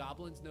and meek,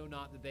 goblins know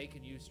not that they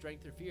can use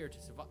strength or fear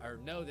to survive, or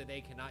know that they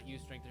cannot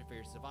use strength or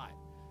fear to survive.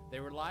 They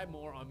rely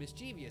more on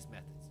mischievous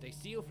methods. They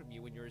steal from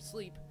you when you're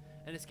asleep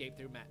and escape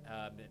through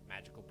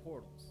magical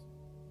portals.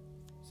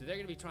 So they're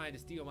going to be trying to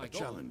steal my gold.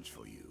 Challenge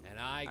for you. And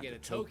I get a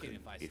token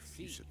if I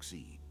you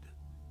succeed.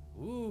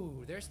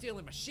 Ooh, they're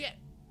stealing my shit.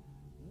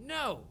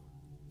 No.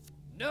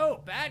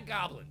 No, bad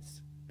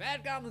goblins.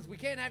 Bad goblins, we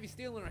can't have you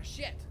stealing our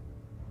shit.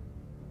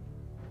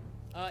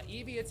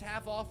 Evie, it's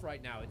half off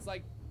right now. It's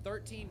like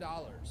 $13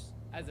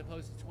 as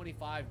opposed to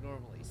 $25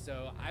 normally.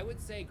 So I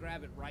would say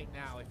grab it right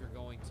now if you're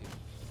going to.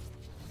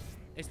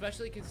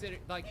 Especially considering,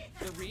 like,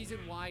 the reason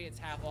why it's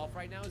half off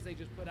right now is they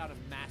just put out a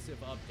massive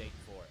update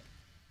for it.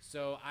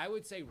 So I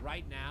would say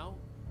right now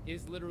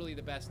is literally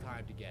the best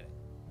time to get it.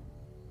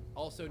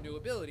 Also, new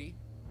ability,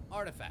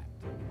 Artifact.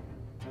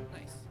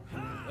 Nice.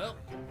 Well,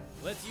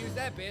 let's use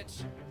that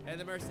bitch. And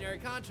the mercenary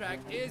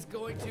contract is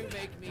going to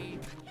make me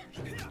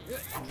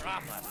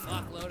drop a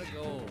fuckload of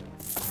gold.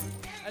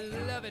 I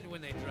love it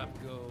when they drop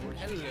gold.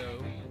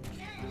 Hello.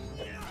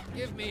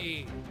 Give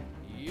me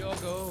your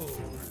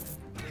gold.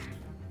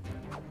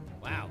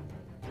 Wow.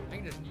 I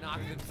can just knock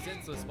them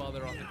senseless while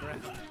they're on the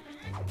ground.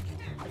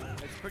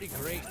 That's pretty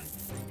great.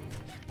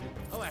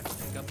 Oh, I have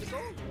to pick up the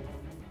gold.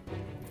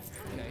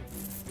 Okay.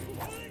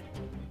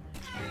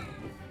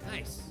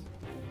 Nice.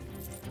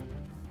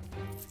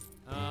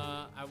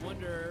 I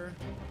wonder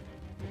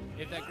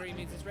if that green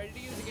means it's ready to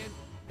use again.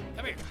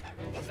 Come here.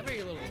 Come here,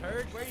 you little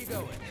turd. Where are you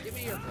going? Give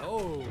me your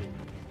gold.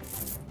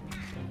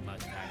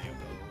 Must have your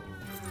gold.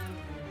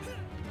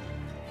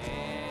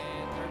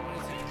 And third one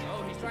is...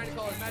 Oh, he's trying to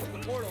call his magical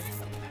portal.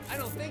 I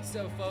don't think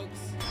so, folks.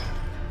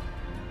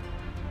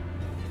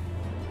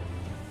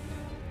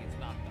 He's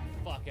knocked the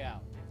fuck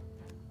out.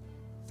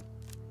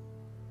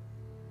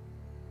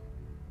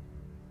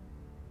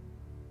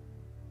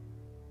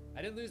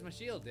 I didn't lose my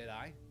shield, did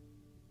I?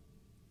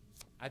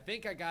 I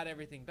think I got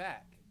everything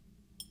back.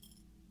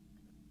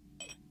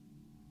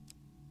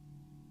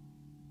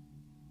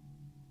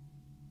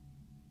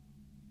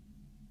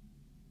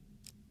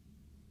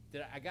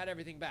 I got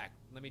everything back.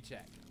 Let me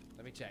check.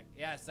 Let me check.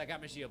 Yes, I got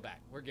my shield back.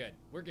 We're good.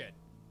 We're good.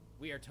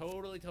 We are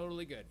totally,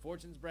 totally good.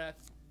 Fortune's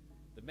Breath,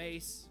 the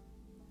mace,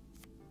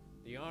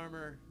 the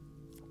armor,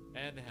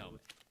 and the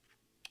helmet.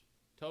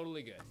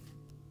 Totally good.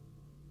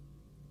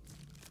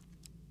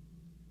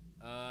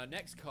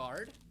 Next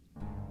card.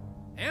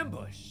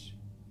 Ambush.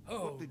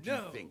 Oh, What did you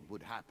think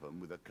would happen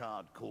with a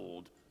card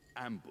called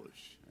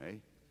Ambush, eh?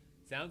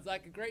 Sounds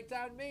like a great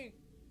time to me.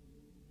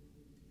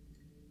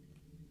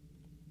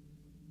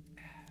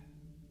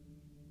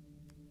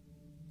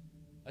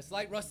 A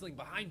slight rustling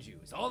behind you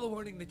is all the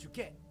warning that you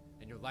get,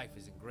 and your life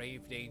is in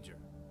grave danger.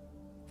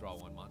 Draw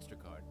one monster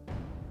card.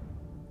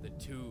 The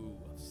Two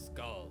of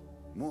Skull.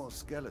 More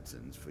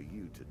skeletons for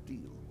you to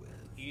deal with.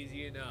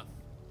 Easy enough.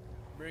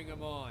 Bring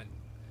them on.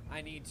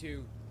 I need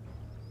to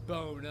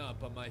bone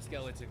up on my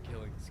skeleton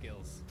killing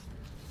skills.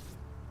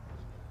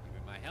 Give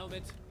me my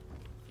helmet.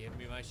 Give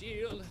me my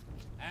shield.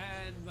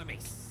 And my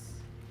mace.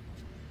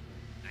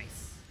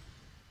 Nice.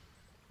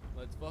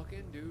 Let's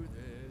fucking do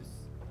this.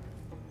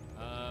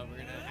 We're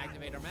gonna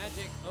activate our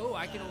magic. Oh,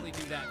 I can only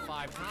do that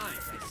 5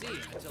 times. I see.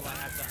 Until I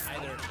have to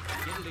either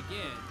get it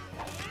again.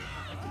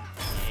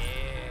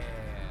 Yeah.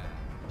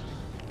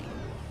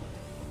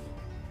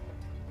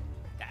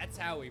 That's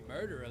how we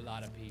murder a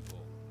lot of people.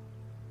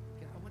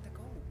 I want the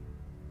gold.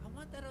 I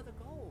want that other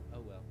gold.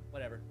 Oh well,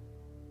 whatever.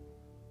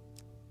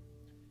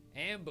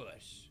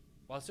 Ambush.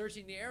 While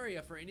searching the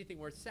area for anything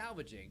worth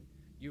salvaging,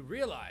 you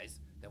realize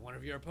that one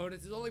of your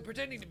opponents is only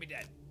pretending to be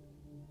dead.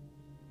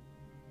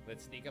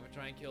 Let's sneak up and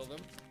try and kill them.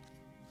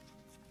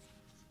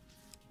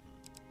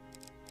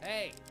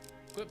 Hey,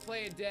 quit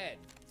playing dead.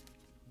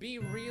 Be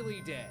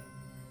really dead.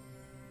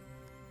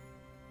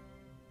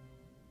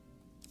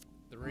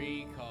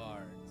 3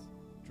 cards.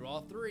 Draw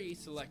 3,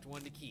 select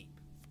 1 to keep.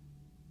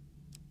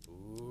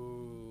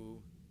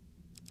 Ooh.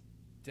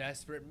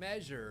 Desperate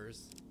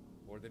Measures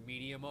or the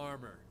medium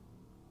armor.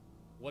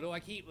 What do I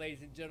keep,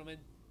 ladies and gentlemen?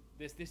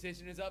 This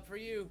decision is up for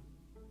you.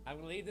 I'm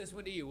gonna leave this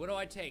one to you. What do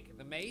I take?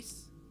 The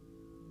mace?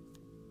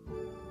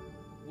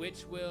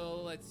 Which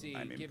will, let's see,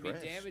 give me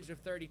damage of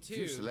 32.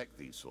 You select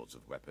these sorts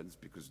of weapons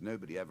because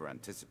nobody ever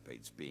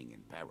anticipates being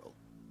in peril.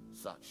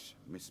 Such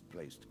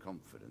misplaced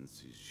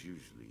confidence is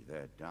usually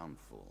their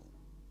downfall.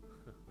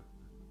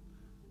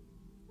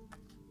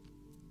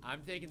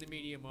 I'm taking the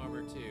medium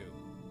armor too.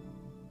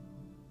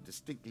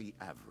 Distinctly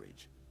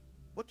average.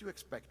 What do you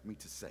expect me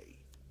to say?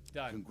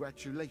 Done.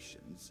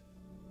 Congratulations.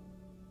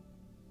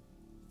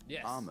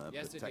 Yes. Armor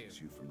yes, I do.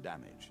 protects you from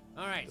damage.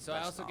 All right, The so I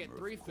best also get armor,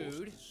 3 of course,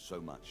 food. is so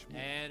much more.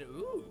 And,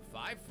 ooh,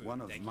 5 food.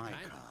 One of Thank you my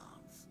kindly.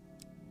 cards.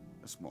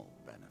 A small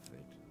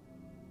benefit.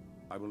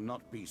 I will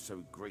not be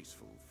so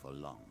graceful for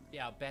long.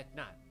 Yeah, I'll bet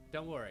not.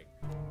 Don't worry.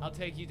 I'll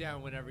take you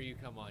down whenever you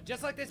come on.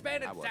 Just like this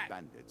bandit Our attack.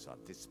 bandits are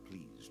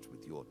displeased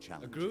with your A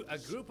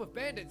challenges. group of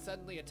bandits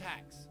suddenly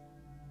attacks.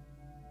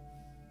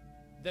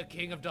 The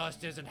King of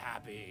Dust isn't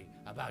happy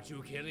about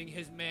you killing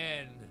his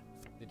men.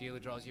 The dealer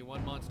draws you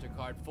 1 monster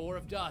card, 4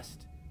 of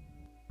dust.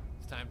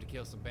 It's time to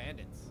kill some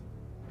bandits.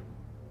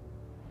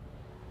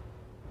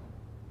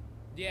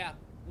 Yeah,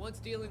 once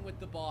dealing with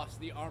the boss,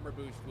 the armor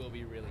boost will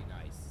be really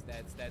nice.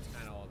 That's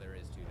kind of all there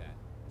is to that.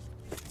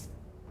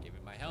 Give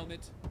it my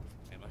helmet,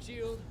 and my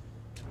shield,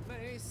 and my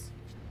mace.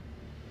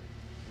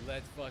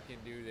 Let's fucking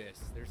do this.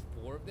 There's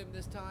 4 of them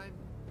this time.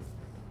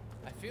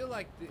 I feel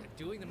like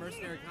doing the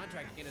mercenary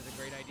contract again is a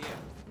great idea.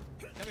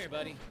 Come here,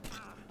 buddy.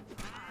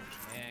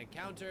 And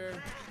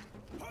counter.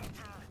 And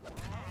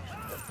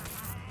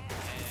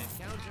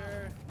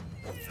counter.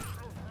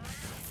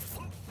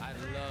 I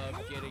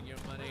love getting your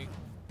money.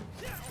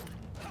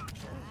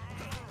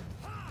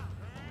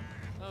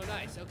 Oh,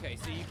 nice. Okay,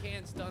 so you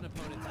can stun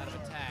opponents out of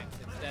attacks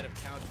instead of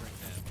countering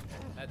them.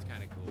 That's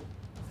kind of cool.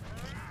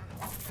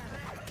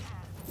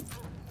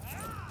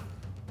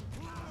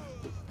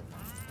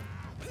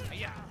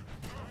 Yeah.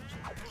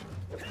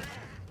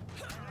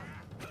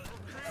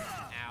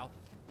 Ow.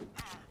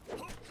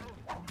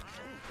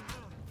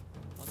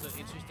 Also,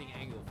 interesting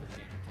angle for the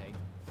game to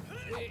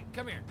take. Wait,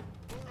 come here.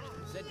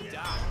 I said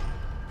die.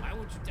 Why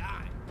won't you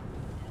die?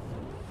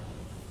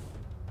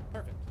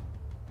 Perfect.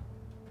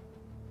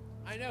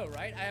 I know,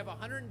 right? I have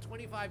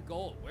 125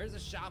 gold. Where's the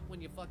shop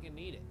when you fucking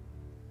need it?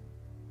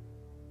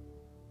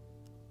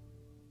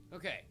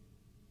 Okay.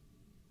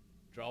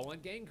 Draw 1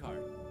 game card.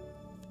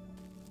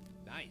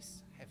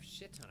 Nice. I have a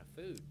shit ton of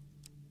food.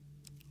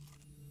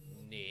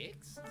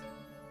 Next.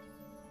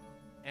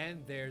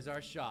 And there's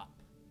our shop.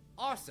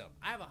 Awesome.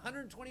 I have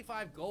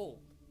 125 gold.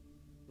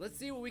 Let's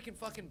see what we can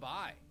fucking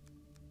buy.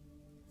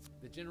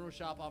 The general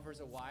shop offers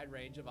a wide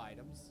range of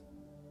items.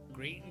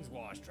 Greetings,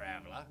 Wash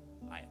Traveler.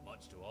 I have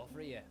much to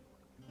offer you.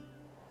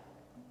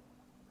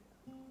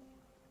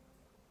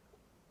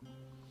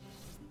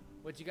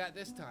 What you got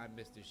this time,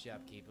 Mr.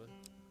 Shopkeeper?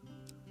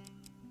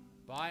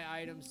 Buy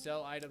items,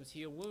 sell items,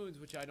 heal wounds,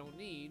 which I don't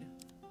need.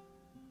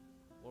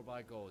 Or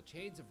buy gold.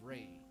 Chains of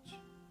Rage.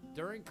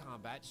 During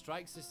combat,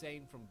 strikes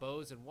sustained from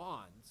bows and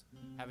wands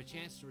have a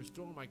chance to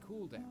restore my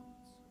cooldowns.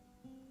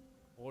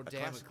 Or A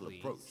classical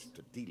Damocles. approach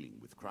to dealing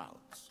with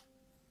crowds.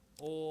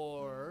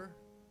 Or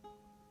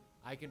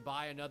I can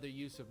buy another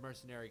use of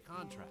mercenary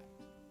contract.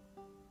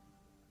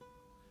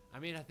 I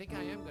mean, I think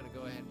I am going to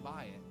go ahead and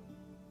buy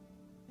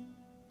it.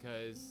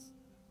 Because,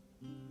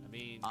 I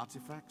mean,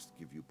 Artifacts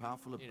give you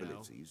powerful You know,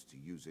 abilities to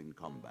use in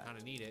combat. kind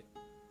of need it.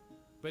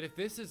 But if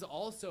this is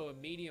also a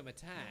medium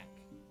attack,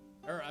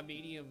 or a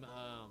medium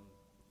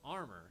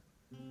armor,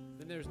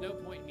 then there's no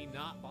point in me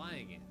not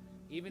buying it.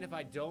 Even if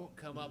I don't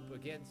come up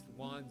against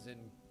wands and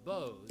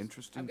bows,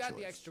 Interesting I've got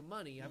the choice. extra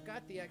money, I've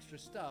got the extra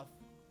stuff.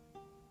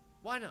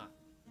 Why not?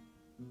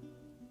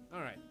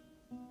 Alright.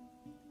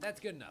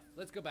 That's good enough.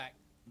 Let's go back.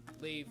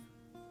 Leave.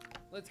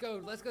 Let's go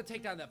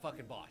take down that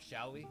fucking boss,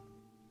 shall we?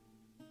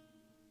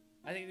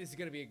 I think this is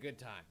gonna be a good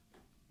time.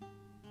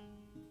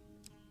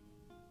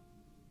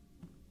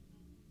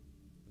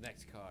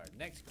 Next card.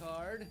 Next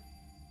card.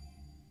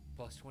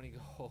 Plus 20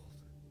 gold.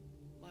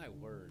 My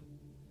word.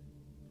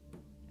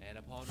 And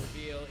upon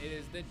reveal, it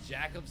is the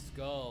Jack of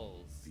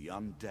Skulls. The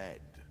undead.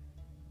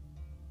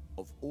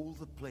 Of all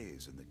the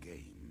players in the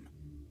game,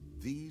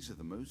 these are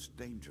the most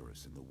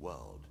dangerous in the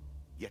world,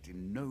 yet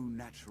in no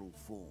natural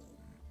form.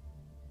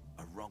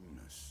 A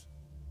wrongness,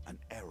 an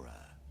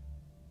error,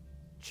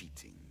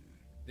 cheating.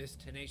 This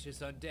tenacious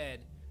undead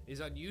is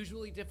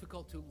unusually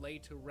difficult to lay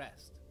to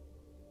rest.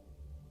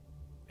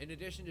 In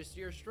addition to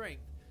sheer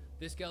strength,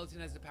 this skeleton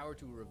has the power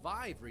to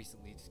revive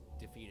recently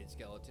defeated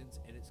skeletons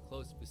in its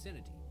close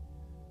vicinity.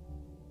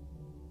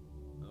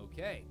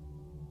 Okay.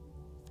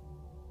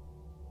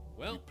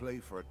 Well, We play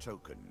for a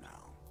token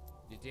now.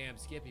 you damn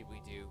skippy we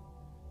do.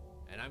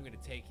 And I'm gonna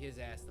take his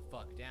ass the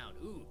fuck down.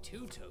 Ooh,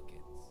 2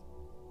 tokens.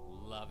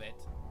 Love it.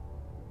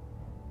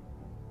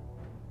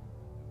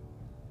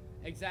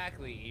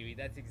 Exactly, Evie.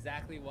 That's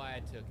exactly why I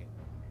took it.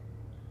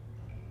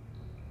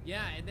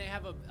 Yeah, and they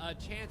have a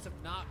chance of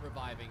not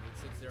reviving it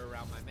since they're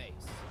around my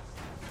mace.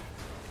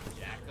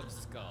 Jack of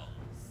Skulls.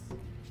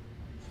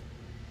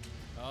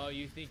 Oh,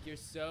 you think you're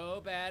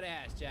so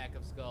badass, Jack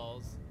of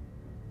Skulls.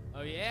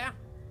 Oh, yeah?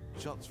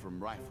 Shots from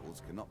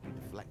rifles cannot be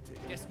deflected.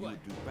 Guess You what?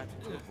 would do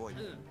better to avoid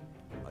them.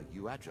 Are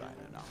you agile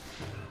enough?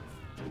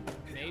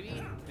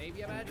 Maybe?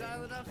 Maybe I'm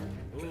agile enough?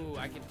 Ooh,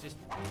 I can just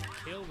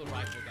kill the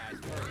rifle guys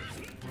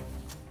first.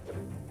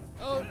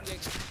 Oh, dick.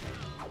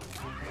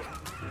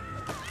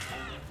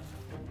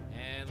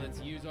 And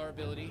let's use our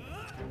ability.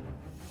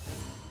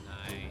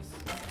 Nice.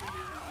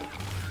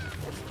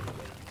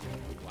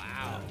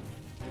 Wow.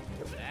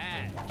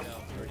 That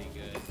felt pretty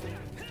good.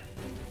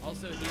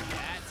 Also,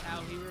 that's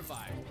how he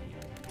revived me.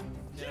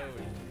 No.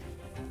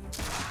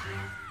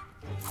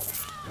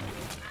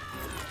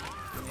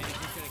 And he's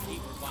just gonna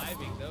keep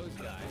reviving those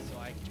guys, so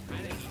I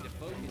kind of need to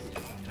focus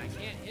him. And I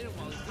can't hit him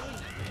while he's doing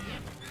that.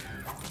 Damn.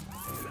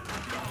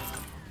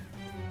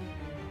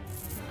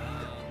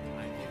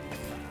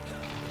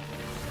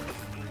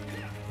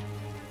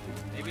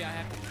 Maybe I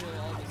have to kill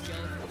all the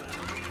skeletons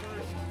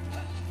first.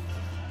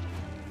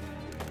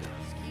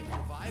 Just keep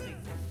reviving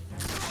them.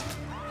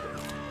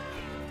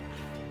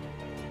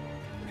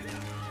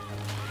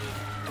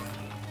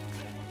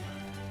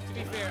 To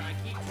be fair, I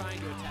keep trying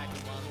to attack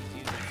him while he's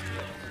using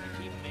skills. I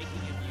keep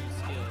making him use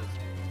skills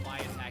by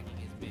attacking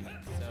his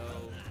minions. So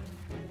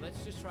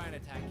let's just try and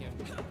attack him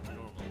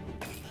normally.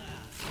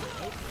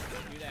 Nope,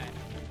 can't do that.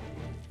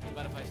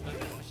 What about if I stun him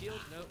with my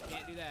shield? Nope,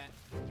 can't do that.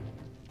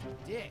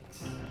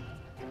 Dicks.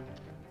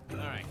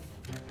 Alright.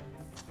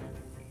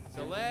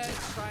 So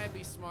let's try and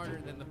be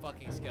smarter than the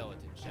fucking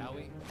skeleton, shall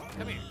we?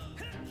 Come here.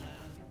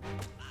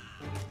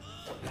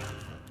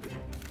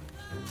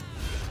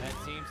 That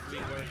seems to be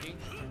working.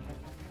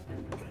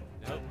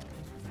 Nope.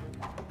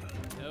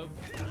 Nope.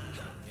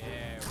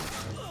 There we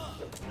go.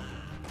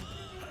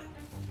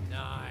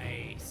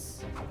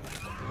 Nice.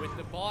 With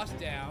the boss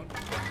down,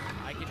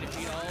 I can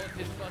defeat all of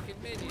his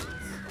fucking minions.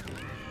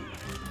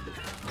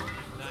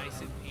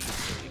 Nice and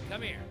peacefully.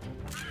 Come here.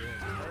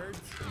 Birds.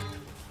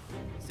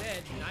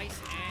 Said nice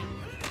and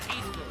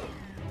peacefully.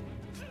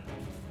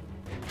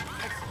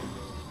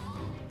 Excellent.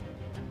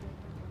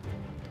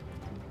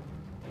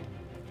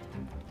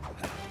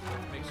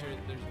 Make sure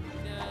that there's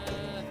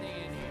nothing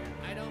in here.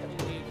 I don't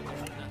believe that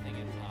there's nothing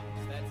in box.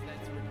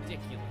 That's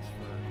ridiculous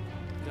for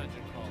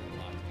dungeon crawling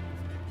logic.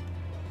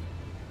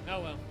 Oh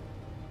well.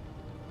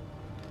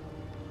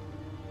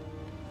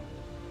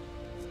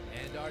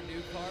 And our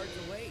new cards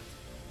await.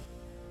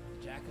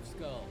 The Jack of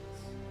Skulls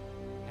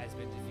has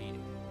been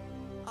defeated.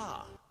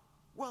 Ah,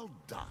 well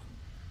done.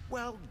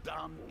 Well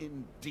done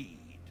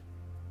indeed.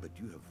 But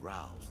you have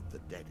roused the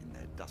dead in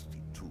their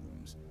dusty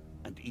tombs,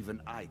 and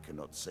even I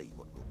cannot say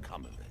what will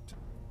come of it.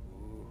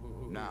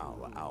 Ooh.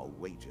 Now our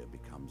wager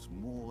becomes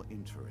more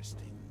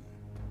interesting.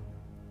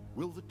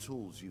 Will the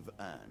tools you've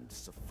earned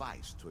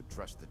suffice to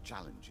address the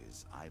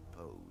challenges I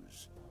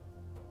pose?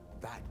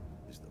 That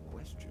is the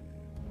question,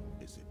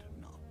 is it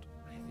not?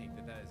 I think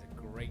that is a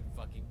great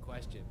fucking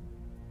question.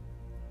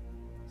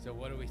 So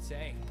what do we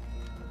say?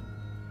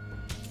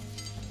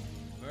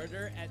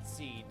 Murder at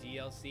Sea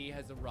DLC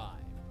has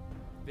arrived.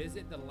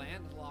 Visit the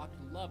landlocked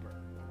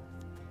lubber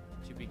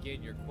to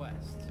begin your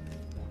quest.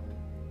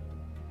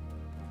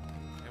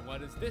 And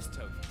what is this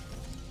token?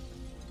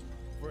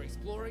 For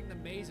exploring the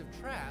maze of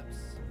traps,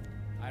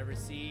 I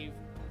receive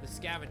the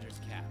Scavenger's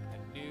Cap, a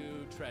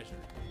new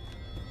treasure.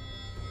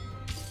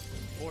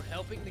 For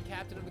helping the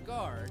captain of the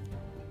guard,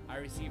 I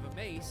receive a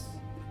mace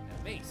and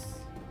a mace.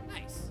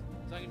 Nice.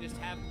 So I can just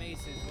have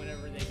maces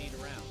whenever they need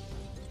around.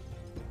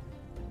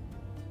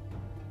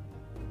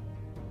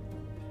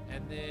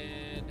 And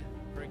then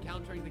for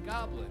encountering the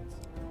goblins,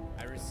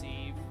 I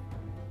receive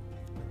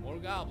more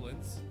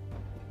goblins,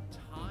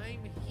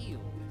 time heals,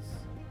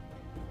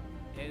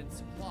 and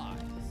supplies.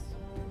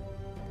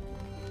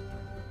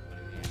 What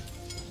do we have?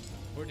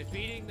 For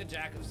defeating the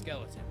Jack of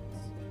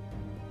Skeletons,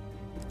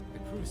 the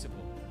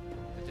Crucible,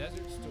 the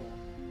Desert Storm,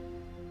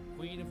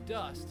 Queen of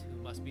Dust, who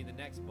must be the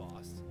next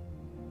boss,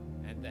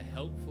 and the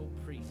Helpful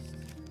Priest.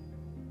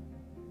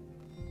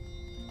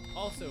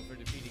 Also for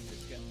defeating the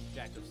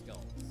Jack of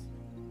Skulls,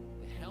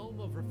 the Helm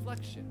of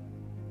Reflection,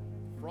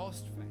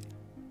 Frostfang,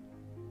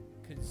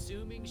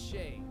 Consuming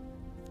Shade,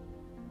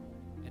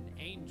 and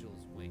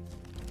Angel's Wing.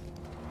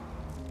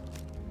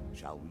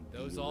 Shall we?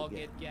 Those deal all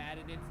again? get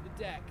added into the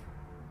deck.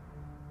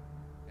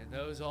 And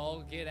those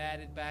all get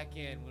added back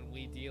in when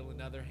we deal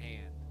another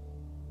hand.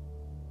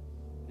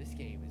 This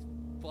game is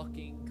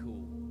fucking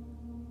cool.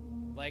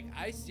 Like,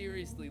 I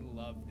seriously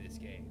love this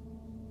game.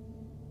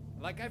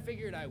 Like I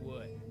figured I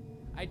would.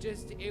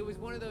 It was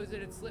one of those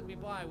that had slipped me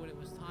by when it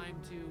was time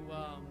to,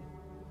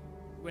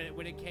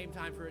 when it came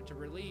time for it to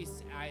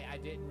release. I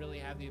didn't really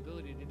have the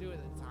ability to do it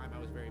at the time. I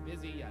was very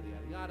busy, yada,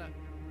 yada, yada.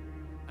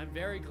 I'm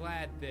very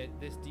glad that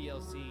this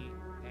DLC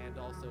and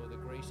also the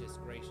gracious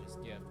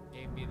gift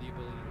gave me the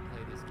ability to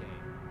play this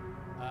game.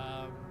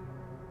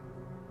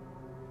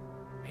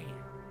 Man.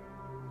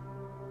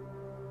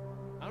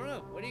 I don't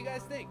know. What do you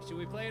guys think? Should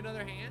we play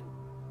another hand?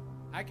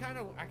 I kind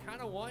of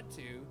want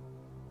to.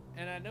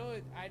 And I know,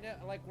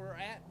 like, we're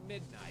at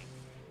midnight.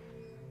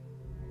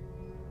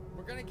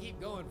 We're gonna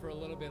keep going for a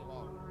little bit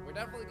longer. We're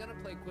definitely gonna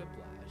play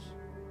Quiplash.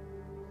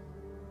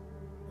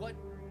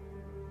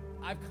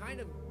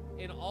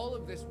 In all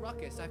of this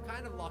ruckus, I've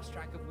kind of lost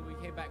track of when we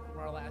came back from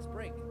our last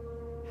break.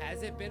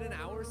 Has it been an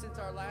hour since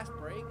our last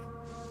break?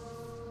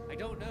 I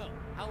don't know.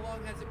 How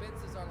long has it been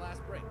since our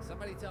last break?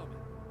 Somebody tell me.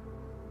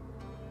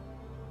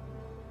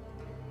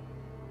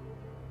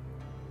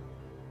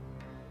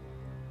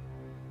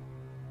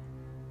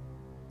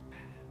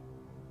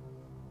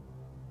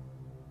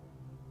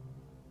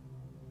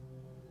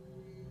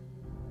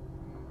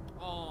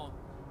 Oh,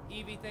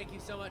 Evie, thank you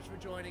so much for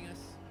joining us.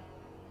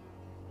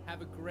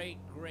 Have a great,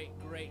 great,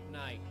 great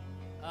night.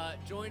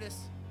 Join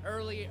us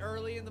early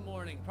in the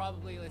morning.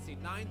 Probably, let's see,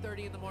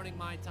 9:30 in the morning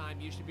my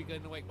time. You should be good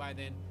and awake by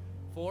then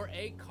for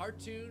a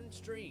cartoon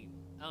stream.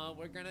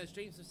 We're going to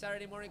stream some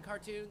Saturday morning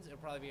cartoons. It'll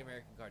probably be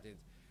American cartoons.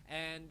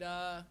 And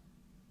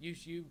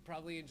you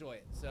probably enjoy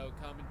it. So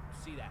come and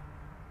see that.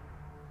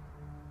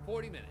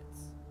 40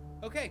 minutes.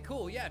 Okay,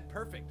 cool. Yeah,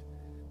 perfect.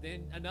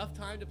 Then enough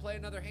time to play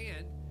another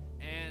hand.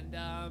 And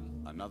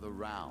another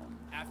round.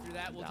 After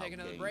that, we'll take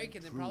another break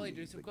and then probably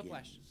do some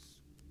Quiplash.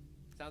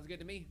 Sounds good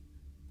to me.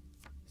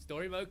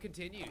 Story mode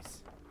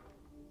continues.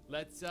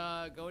 Let's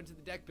go into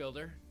the deck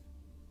builder.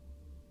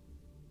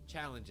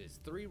 Challenges: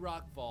 3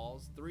 rock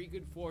falls, 3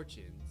 good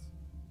fortunes,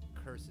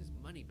 curses,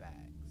 money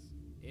bags.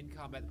 In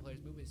combat, the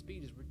player's movement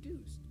speed is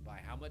reduced by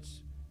how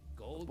much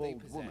gold they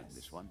possess. Woman,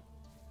 this one.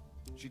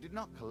 She did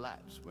not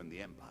collapse when the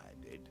Empire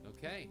did.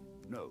 Okay.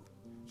 No,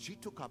 she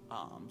took up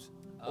arms,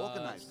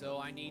 organized. So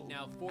I need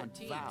now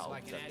 14, so I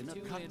can add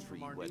 2 in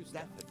from our new stuff.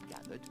 Death had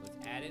gathered,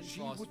 Let's add in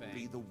she would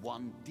be the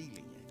one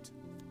dealing it.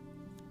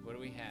 What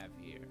do we have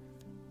here?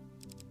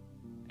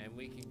 And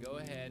we can go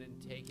ahead and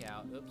take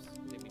out. Oops,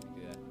 didn't mean to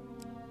do that.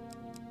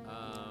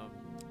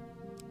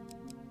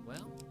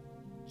 Well,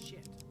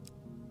 shit.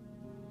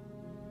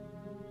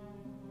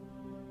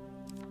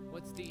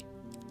 What's the?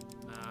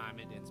 I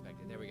meant to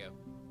inspect it. There we go.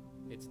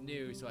 It's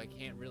new, so I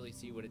can't really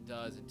see what it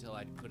does until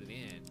I put it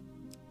in.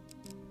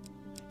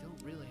 I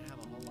don't really have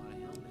a whole lot of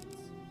helmets.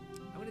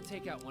 I'm gonna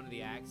take out one of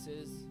the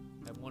axes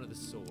and one of the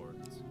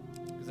swords,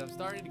 because I'm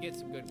starting to get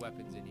some good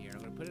weapons in here. I'm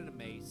gonna put in a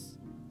mace.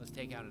 Let's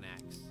take out an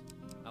axe.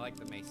 I like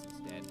the mace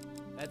instead.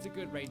 That's a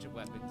good range of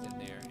weapons in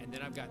there. And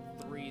then I've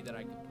got 3 that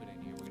I can put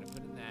in here. We're gonna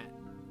put in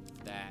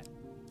that.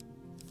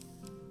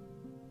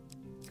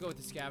 Let's go with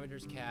the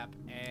scavenger's cap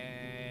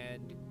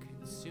and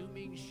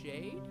consuming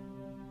shade.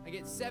 I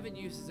get 7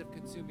 uses of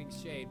consuming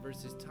shade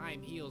versus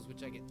time heals,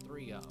 which I get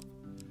 3 of.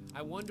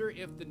 I wonder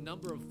if the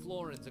number of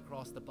florins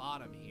across the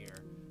bottom here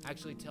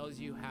actually tells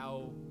you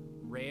how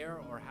rare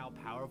or how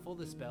powerful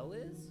the spell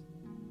is.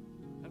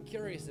 I'm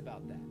curious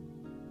about that.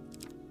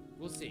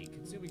 We'll see.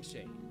 Consuming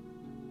shade.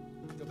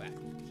 Go back.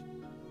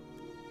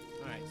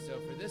 Alright, so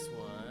for this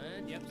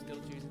one, yep,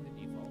 still choosing the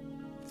default.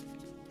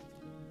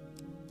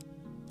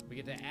 We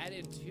get to add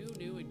in 2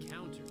 new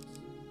encounters.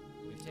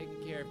 We've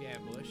taken care of the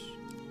ambush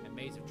and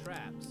maze of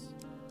traps.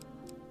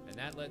 And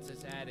that lets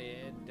us add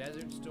in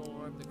Desert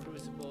Storm, the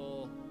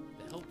Crucible,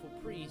 the Helpful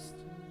Priest,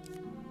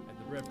 and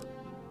the River.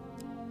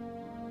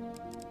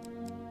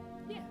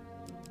 Yeah.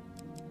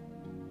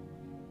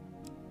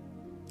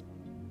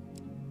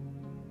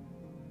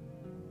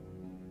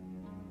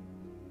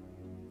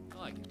 I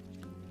like it.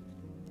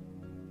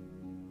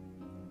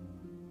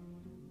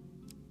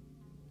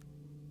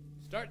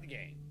 Start the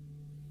game.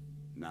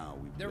 Now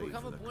we There will play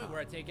come for a the point where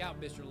I card. take out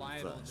Mr.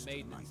 Lionel and the First,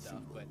 maiden my and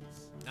stuff, but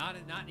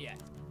symbols. not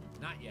yet.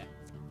 Not yet.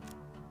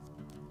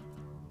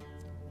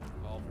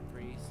 Call for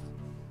priest.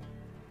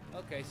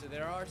 Okay, so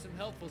there are some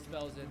helpful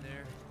spells in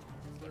there,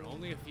 but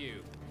only a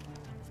few.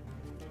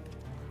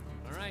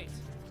 All right.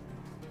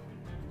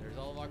 There's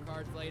all of our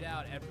cards laid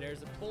out. And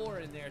there's a 4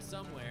 in there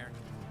somewhere.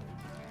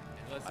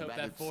 And let's I've hope that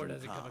added 4 some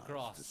doesn't come cards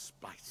across. to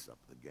spice up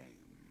the game.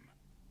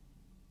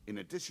 In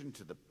addition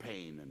to the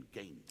pain and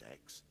gain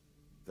decks,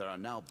 there are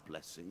now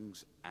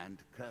blessings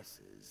and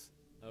curses.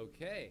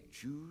 Okay.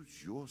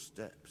 Choose your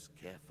steps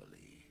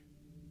carefully.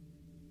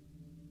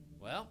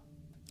 Well,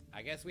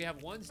 I guess we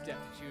have one step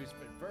to choose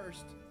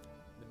first.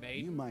 The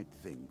maiden. You might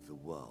think the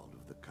world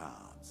of the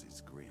cards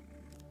is grim.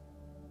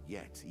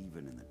 Yet,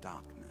 even in the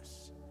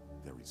darkness,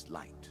 there is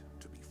light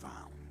to be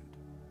found.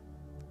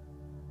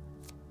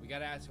 We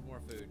gotta add some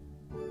more food.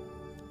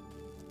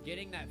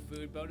 Getting that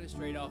food bonus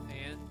straight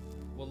offhand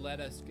will let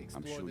us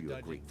explore sure the you're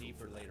dungeon grateful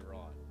deeper for that. later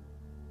on.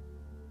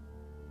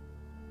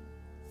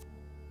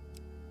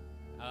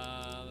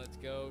 Let's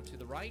go to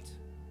the right,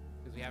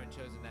 because we haven't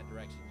chosen that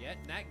direction yet,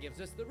 and that gives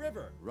us the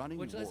river, Running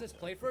which lets us water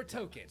play for a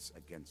token. protects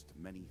against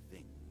many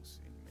things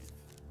in myth.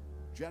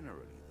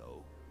 Generally,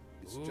 though,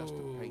 it's just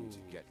a pain to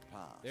get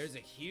past. There's a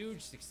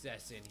huge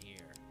success in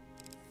here.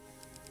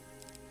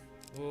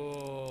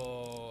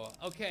 Oh,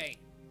 okay.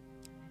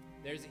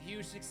 There's a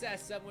huge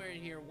success somewhere in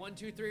here. 1,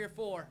 2, 3, or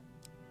 4.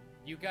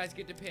 You guys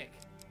get to pick.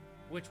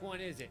 Which one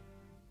is it?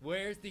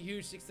 Where's the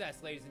huge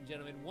success, ladies and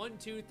gentlemen? 1,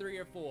 2, 3,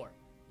 or 4.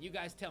 You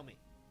guys tell me.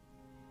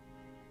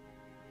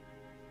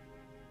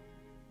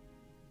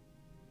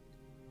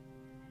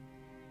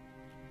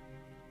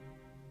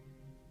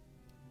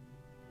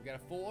 We got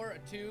a 4, a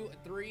 2, a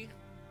 3.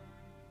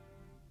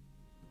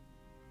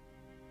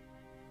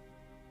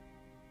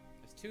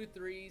 There's 2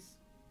 3s.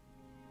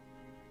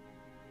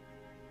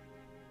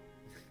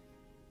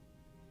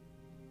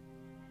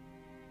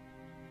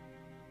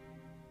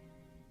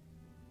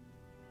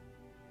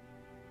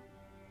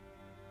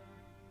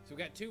 So we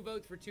got 2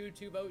 votes for 2,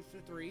 2 votes for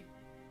 3.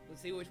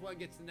 Let's see which one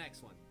gets the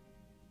next one.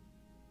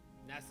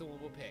 And that's the one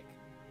we'll pick.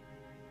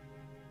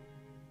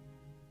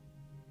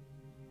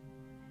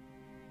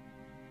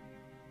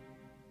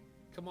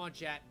 Come on,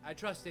 chat. I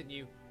trust in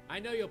you. I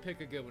know you'll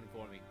pick a good one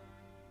for me.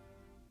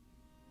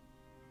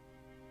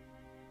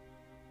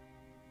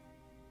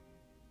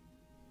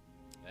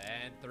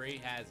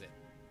 3 has it.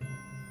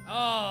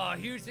 Oh,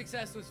 huge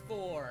success was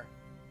 4.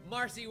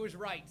 Marcy was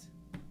right.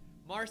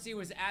 Marcy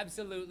was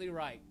absolutely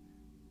right.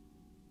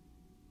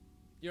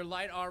 Your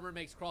light armor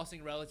makes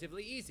crossing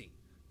relatively easy.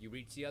 You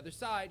reach the other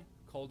side,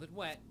 cold and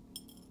wet,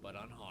 but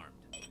unharmed.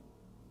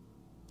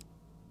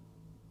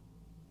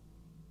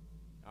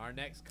 Our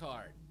next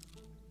card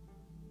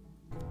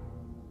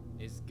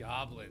is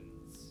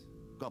goblins.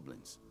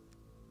 Goblins.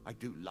 I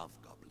do love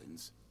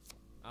goblins.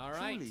 All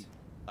right. Truly,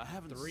 I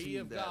haven't 3 seen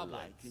of their goblins.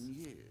 like in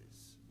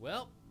years.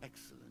 Well,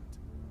 Excellent.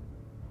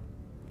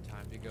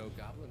 time to go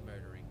goblin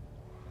murdering.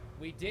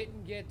 We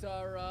didn't get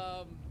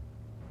our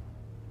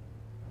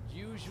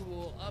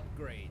usual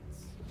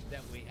upgrades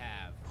that we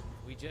have.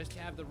 We just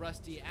have the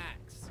rusty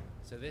axe.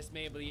 So this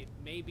may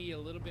be a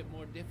little bit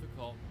more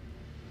difficult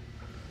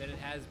than it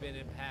has been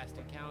in past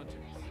encounters.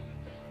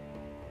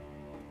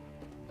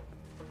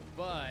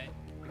 But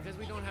because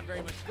we don't have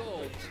very much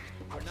gold,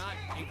 we're not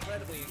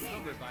incredibly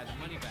encumbered by the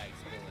money bags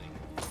ability.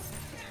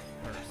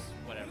 Curse,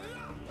 whatever.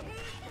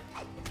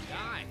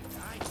 Die.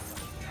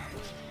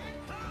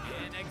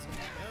 And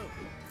execute.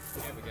 Oh,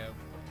 there we go.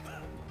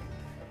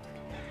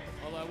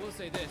 Although I will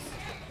say this.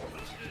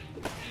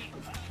 Eat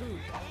food.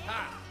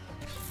 Ha!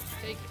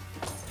 Take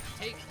it.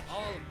 Take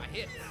all of my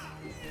hits.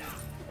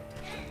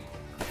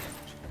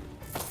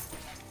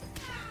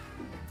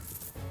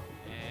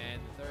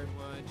 And the third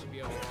one should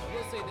be over. I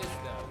will say this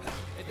though.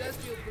 It does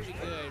feel pretty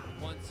good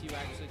once you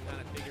actually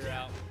kind of figure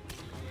out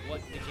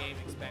what the game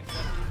expects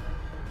of you.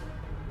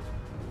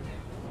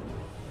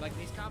 Like,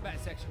 these combat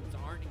sections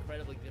aren't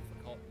incredibly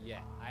difficult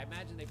yet. I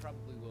imagine they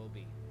probably will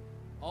be.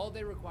 All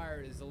they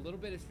require is a little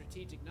bit of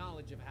strategic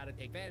knowledge of how to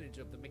take advantage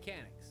of the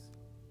mechanics.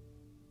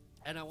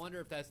 And I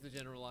wonder if that's the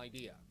general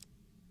idea.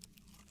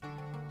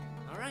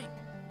 All right.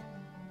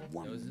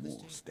 One Those are the more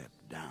stairs. step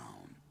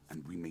down,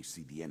 and we may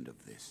see the end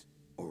of this,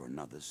 or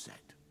another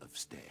set of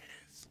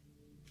stairs.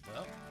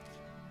 Well,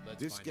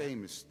 let's This find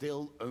game is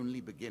still only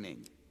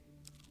beginning.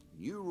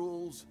 New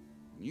rules,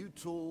 new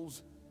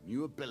tools,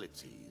 new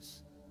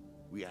abilities.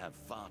 We have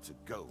far to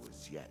go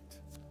as yet.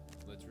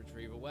 out. Let's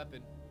retrieve a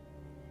weapon.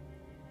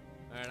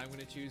 All right, I'm going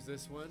to choose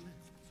this one.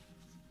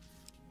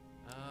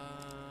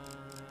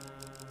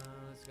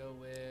 Let's go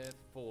with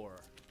 4.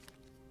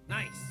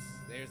 Nice.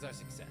 There's our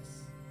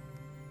success.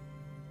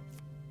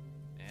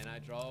 And I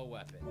draw a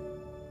weapon.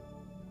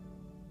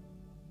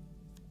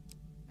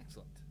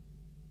 Excellent.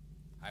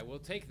 I will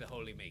take the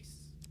Holy Mace.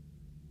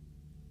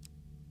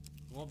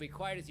 It won't be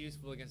quite as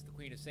useful against the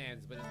Queen of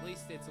Sands, but at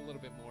least it's a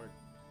little bit more...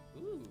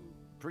 Ooh.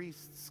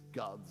 Priests,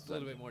 gods, A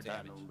little and bit more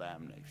eternal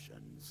damage.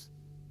 damnations.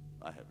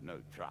 I have no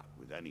truck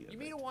with any of You it.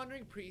 meet a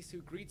wandering priest who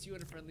greets you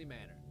in a friendly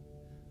manner.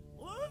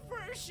 Well, for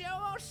a show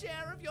our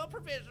share of your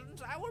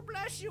provisions, I will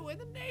bless you in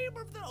the name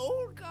of the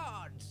old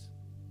gods.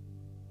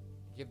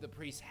 Give the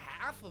priest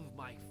half of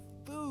my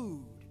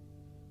food.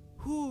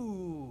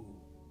 Whoo.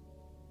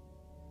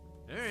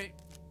 Alright.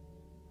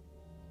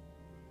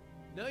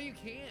 No, you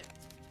can't,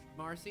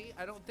 Marcy.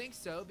 I don't think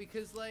so,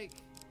 because, like,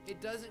 it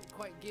doesn't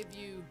quite give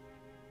you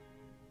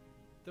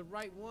the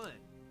right one.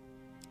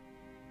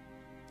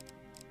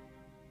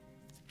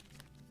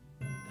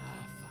 Ah,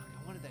 fuck.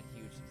 I wanted that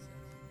huge success.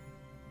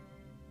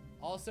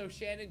 Also,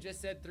 Shannon just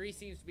said 3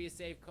 seems to be a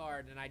safe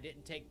card, and I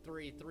didn't take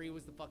 3. 3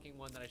 was the fucking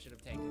one that I should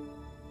have taken.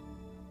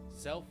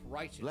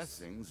 Self-righteous.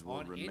 Blessings will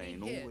On any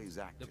remain hit, always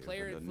active the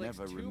player and are inflicts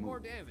never 2 more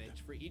removed.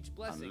 damage for each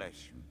blessing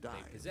Unless you die,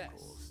 they possess. of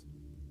course.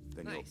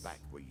 Then Nice. you're back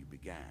where you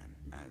began,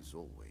 as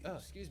always. Oh,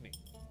 excuse me.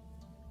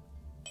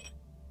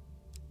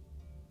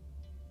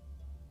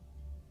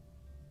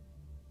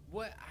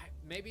 What?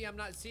 Maybe I'm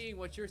not seeing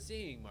what you're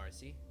seeing,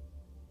 Marcy.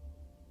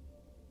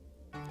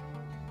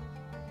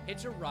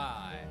 Hitch a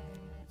ride.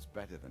 It's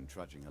better than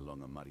trudging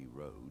along a muddy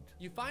road.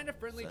 You find a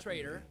friendly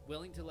Certainly. trader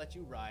willing to let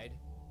you ride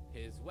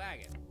his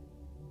wagon.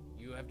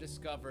 You have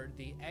discovered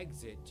the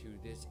exit to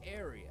this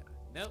area.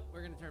 Nope,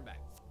 we're gonna turn back.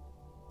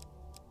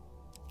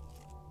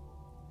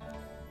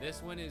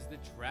 This one is the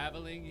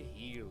traveling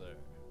healer.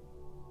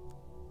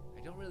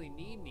 I don't really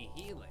need any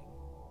healing.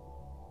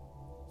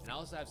 And I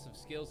also have some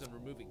skills in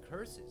removing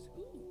curses.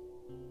 Ooh.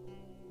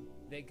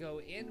 They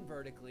go in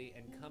vertically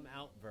and come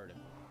out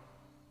vertically.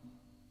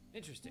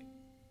 Interesting.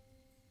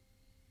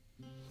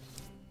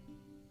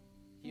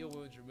 Heal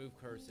wounds, remove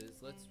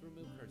curses. Let's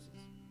remove curses.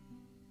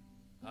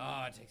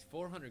 Ah, it takes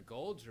 400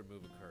 gold to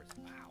remove a curse.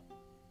 Wow.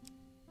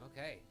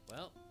 Okay,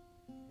 well,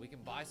 we can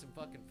buy some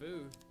fucking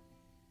food.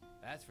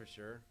 That's for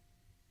sure.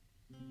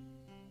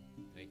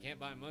 They can't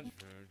buy much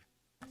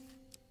food.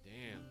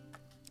 Damn.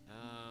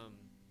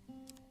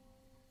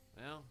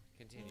 Well,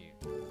 continue.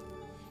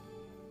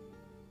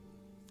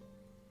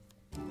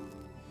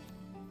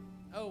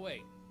 Oh,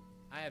 wait.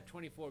 I have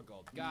 24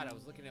 gold. God, I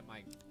was looking at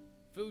my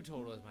food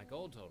total as my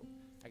gold total.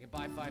 I can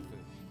buy 5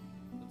 food.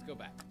 Let's go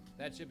back.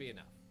 That should be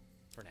enough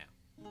for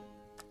now.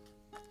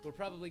 We'll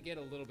probably get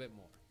a little bit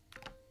more.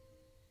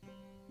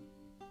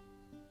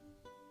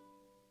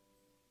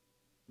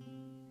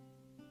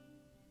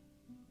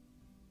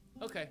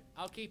 Okay,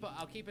 I'll keep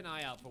an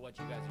eye out for what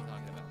you guys are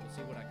talking about. We'll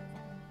see what I can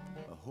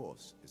find. A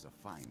horse is a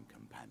fine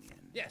companion.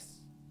 Yes,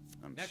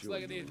 I'm Next sure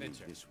leg of the you'll need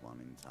adventure. this one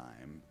in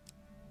time.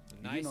 A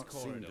You nice do not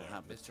corridor. seem to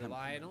have the Mr.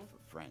 temperament Lionel.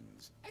 for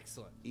friends,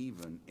 Excellent.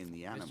 even in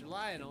the animal Mr.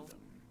 Lionel. kingdom.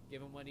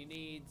 Give him what he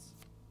needs.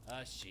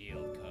 A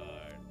shield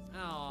card.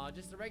 Aw,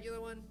 just a regular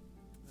one?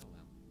 Oh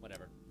well,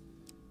 whatever.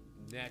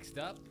 Next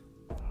up,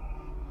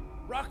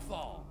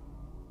 Rockfall.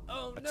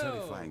 Oh A no!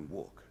 terrifying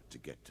walk to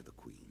get to the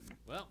queen.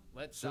 Well,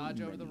 let's So dodge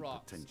over many the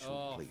rocks.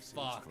 potential Oh places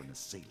fuck! for an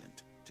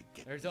assailant to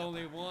get. There's the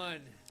only upper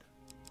one.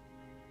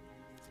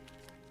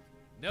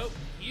 Nope.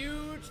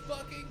 Huge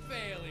fucking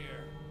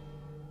failure.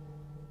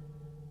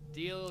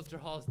 Deal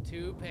draws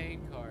 2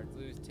 pain cards.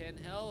 Lose 10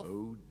 health.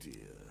 Oh dear.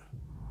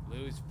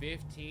 Lose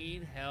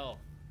 15 health.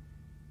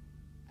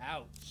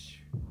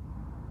 Ouch.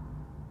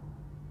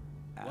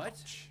 What?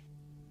 Ouch.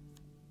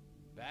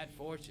 Bad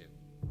fortune.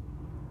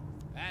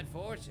 Bad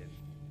fortune.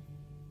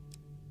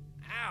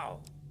 Ow.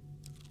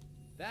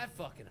 That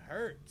fucking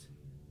hurt.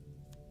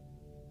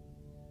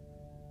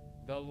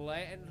 The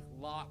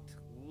landlocked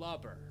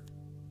lubber.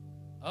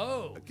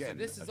 Oh, Again, so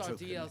this is a our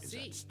token DLC. is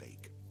at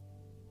stake.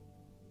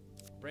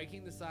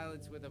 Breaking the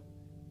silence with the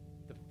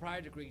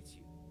proprietor greets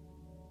you.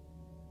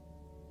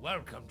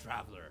 Welcome,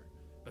 traveler.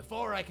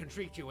 Before I can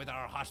treat you with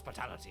our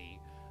hospitality,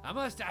 I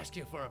must ask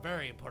you for a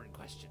very important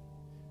question.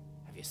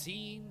 Have you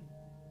seen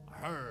or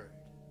heard,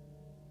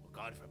 or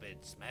God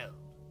forbid, smelled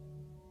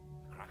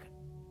a kraken?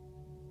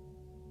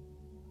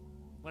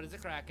 What is a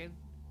kraken?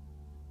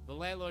 The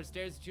landlord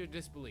stares at you in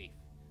disbelief.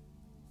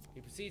 He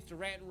proceeds to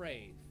rant and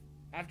rave,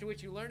 after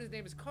which you learn his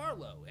name is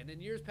Carlo, and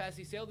in years past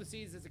he sailed the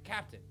seas as a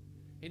captain.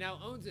 He now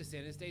owns this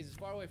inn and stays as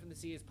far away from the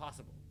sea as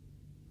possible.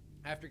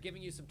 After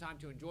giving you some time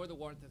to enjoy the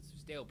warmth of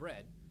stale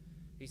bread,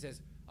 he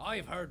says,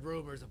 I've heard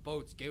rumors of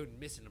boats going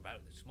missing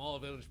about the small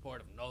village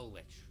port of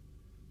Leftwich.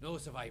 No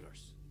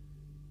survivors.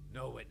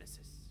 No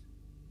witnesses.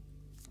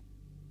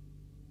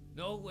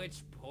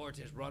 Leftwich port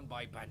is run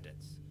by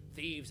bandits,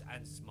 thieves,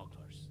 and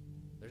smugglers.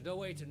 There's no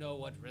way to know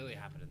what really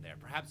happened in there.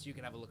 Perhaps you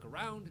can have a look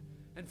around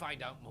and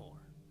find out more.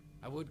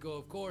 I would go,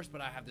 of course, but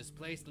I have this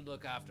place to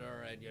look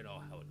after, and you know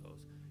how it goes.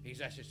 He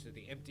gestures to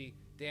the empty,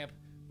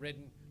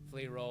 damp-ridden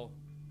flea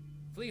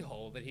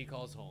hole that he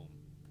calls home.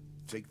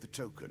 Take the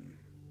token.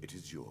 It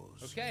is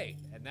yours. Okay,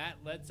 and that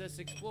lets us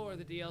explore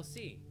the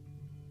DLC.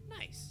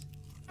 Nice.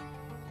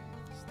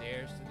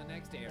 Stairs to the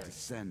next area.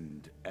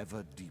 Descend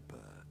ever deeper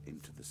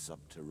into the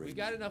subterranean. We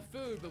got enough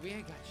food, but we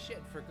ain't got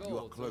shit for gold. You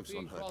are So close if we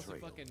on can her cross the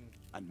trail, fucking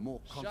and more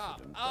shop.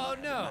 confident Oh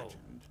than I had no!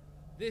 imagined.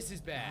 This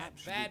is bad.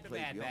 Perhaps you Bad, will play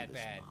bad, beyond bad, this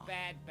bad, mark,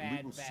 bad, and we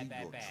bad, will see bad,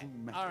 bad, your bad. true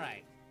metal. All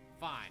right,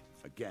 fine.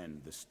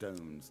 Again, the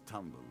stones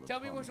tumble. Tell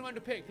me upon which you. one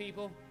to pick,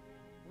 people.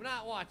 We're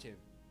not watching.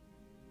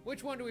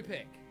 Which one do we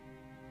pick?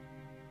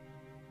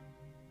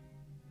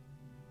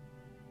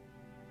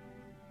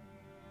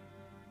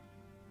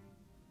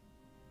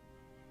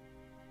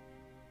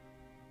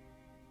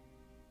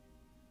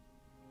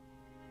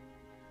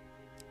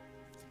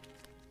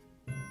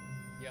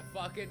 You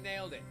fucking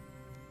nailed it.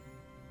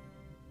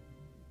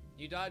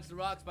 You dodge the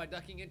rocks by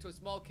ducking into a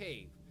small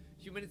cave.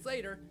 A few minutes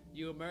later,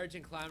 you emerge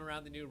and climb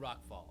around the new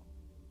rock fall.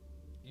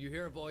 You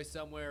hear a voice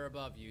somewhere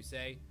above you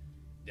say,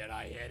 Did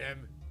I hit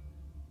him?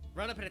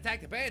 Run up and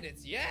attack the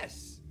bandits,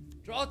 yes!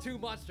 Draw 2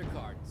 monster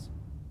cards.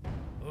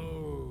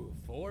 Ooh,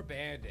 4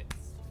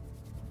 bandits.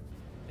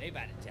 They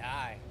about to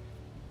die.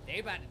 They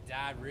about to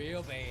die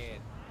real bad.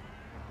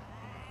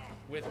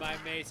 With my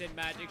mace and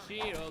magic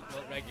shield.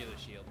 Well, regular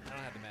shield. I don't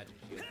have the magic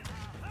shield.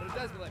 But it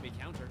does let me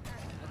counter.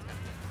 That's kind of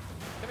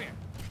good. Come here.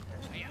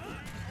 Hiya.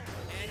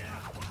 And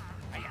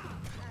hiya.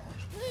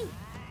 Woo.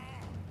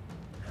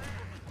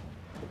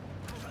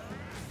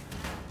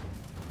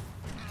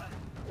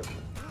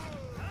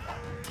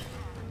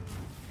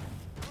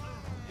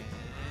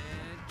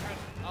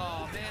 And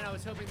oh man, I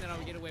was hoping that I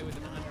would get away with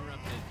an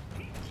uninterrupted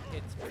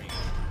hit spree.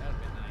 That would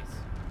have been nice.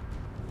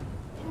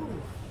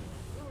 Ooh.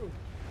 Ooh.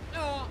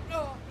 No,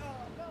 no, no,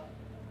 no.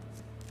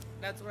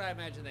 That's what I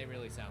imagine they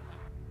really sound like.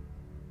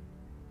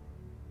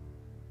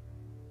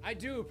 I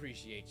do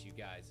appreciate you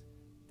guys.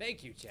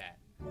 Thank you, chat.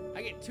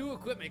 I get 2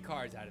 equipment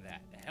cards out of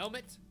that. The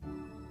helmet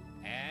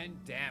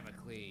and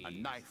Damocles. A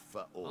knife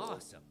for all.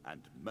 Awesome.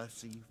 And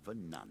mercy for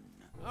none.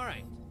 All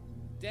right.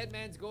 Dead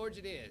Man's Gorge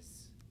it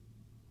is.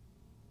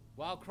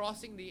 While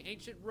crossing the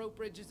ancient rope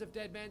bridges of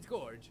Dead Man's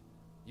Gorge,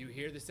 you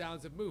hear the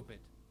sounds of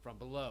movement from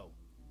below.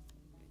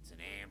 It's an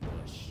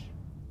ambush.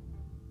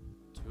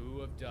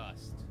 2 of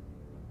dust.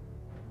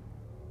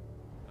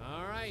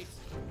 All right.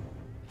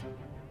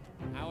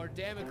 Our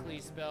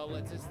Damocles spell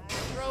lets us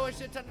throw a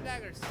shit ton of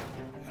daggers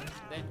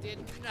that did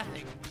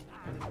nothing.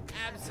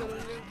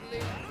 Absolutely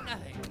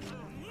nothing.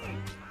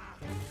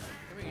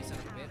 Come here, you son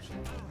of a bitch.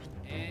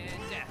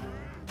 And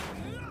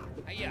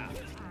death. Hiya.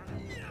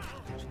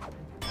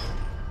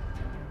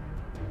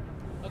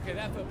 Okay,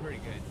 that felt pretty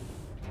good.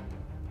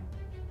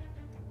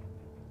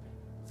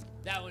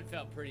 That one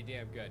felt pretty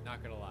damn good,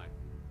 not gonna lie.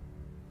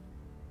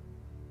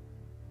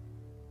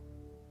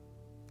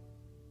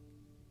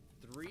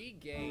 Three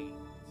games.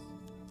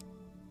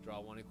 Draw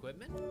 1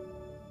 equipment.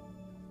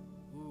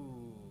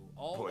 Ooh,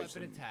 all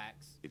Poison. weapon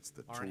attacks It's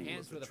the are tool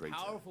enhanced of the with a traitor.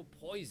 powerful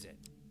poison.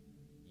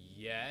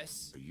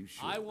 Yes. Are you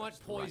sure I want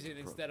that's the right poison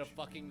instead of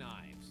approach? fucking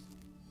knives.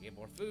 Get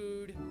more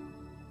food.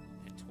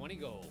 And 20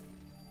 gold.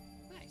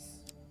 Nice.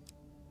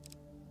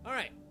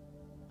 Alright.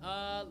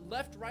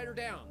 Left, right, or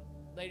down?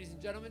 Ladies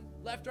and gentlemen,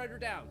 left, right, or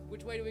down?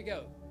 Which way do we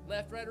go?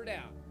 Left, right, or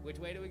down? Which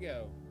way do we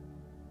go?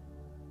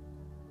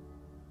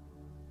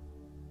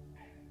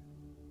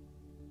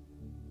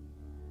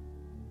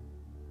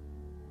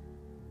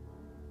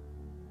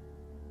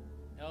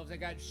 Elves, I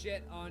got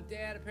shit on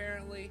Dad,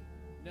 apparently.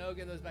 No,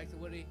 give those back to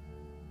Woody.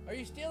 Are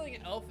you stealing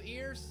elf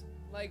ears?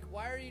 Like,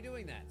 why are you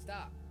doing that?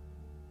 Stop.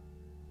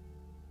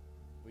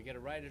 We got a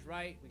right is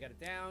right. We got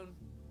it down.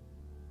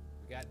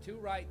 We got 2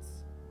 rights.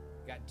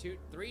 We got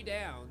 3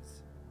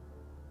 downs.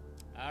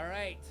 All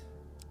right.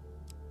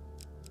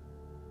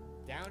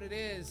 Down it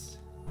is.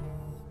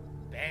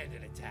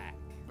 Bandit attack.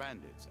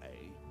 Bandits,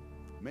 eh?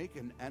 Make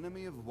an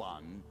enemy of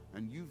one,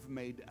 and you've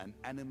made an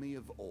enemy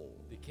of all.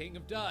 The King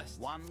of Dust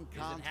One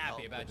can't isn't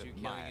happy help about but you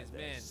killing admire his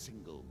their men.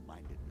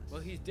 single-mindedness.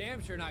 Well, he's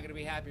damn sure not going to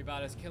be happy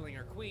about us killing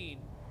our queen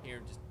here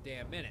in just a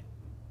damn minute.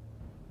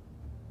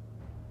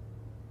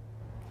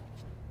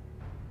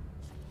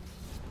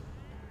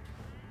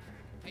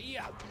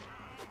 Yeah.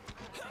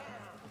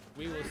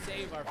 We will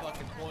save our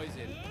fucking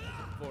poison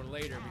for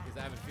later because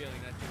I have a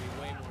feeling that's going to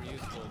be way more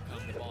useful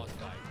come the boss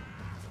fight.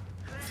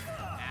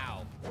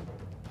 Ow.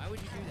 Why would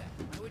you do that?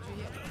 Why would you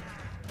hit me?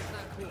 That's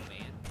not cool,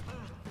 man.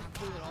 Not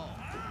cool at all.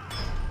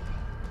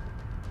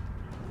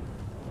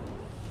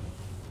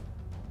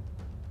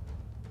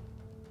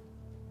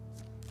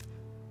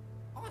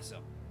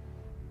 Awesome.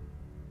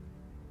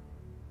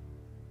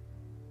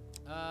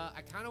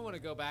 I kind of want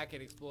to go back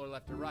and explore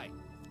left or right.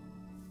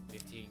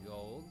 15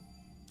 gold.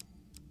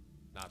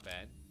 Not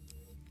bad.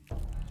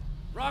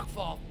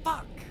 Rockfall,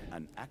 fuck!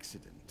 An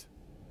accident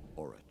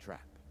or a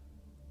trap?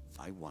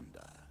 I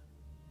wonder.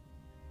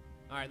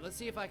 Alright, let's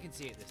see if I can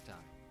see it this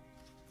time.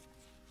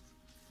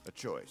 A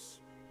choice.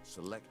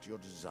 Select your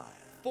desire.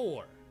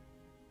 4.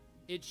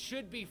 It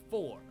should be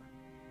 4,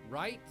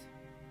 right?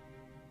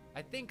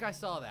 I think I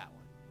saw that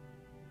one.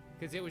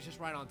 Because it was just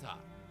right on top.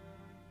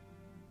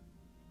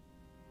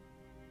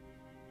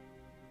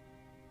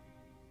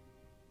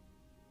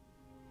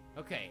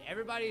 Okay,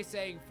 everybody is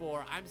saying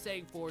 4. I'm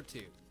saying 4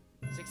 too.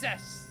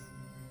 Success!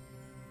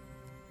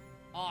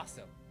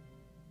 Awesome.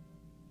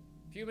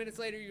 A few minutes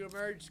later, you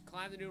emerge,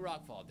 climb the new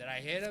rockfall. Did I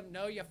hit him?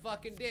 No, you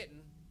fucking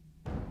didn't.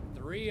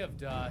 3 of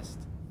dust.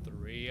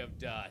 3 of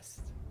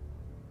dust.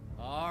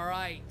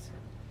 Alright.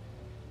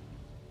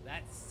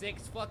 That's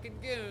 6 fucking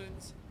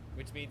goons,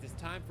 which means it's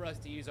time for us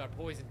to use our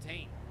poison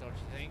taint, don't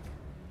you think?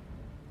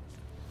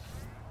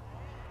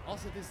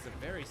 Also, this is a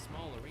very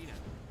small arena.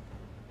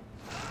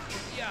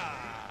 Yeah!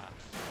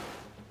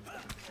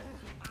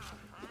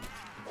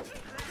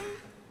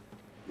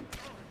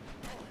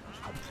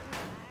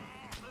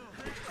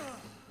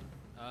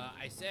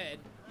 I said,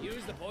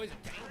 use the poison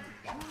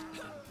tank.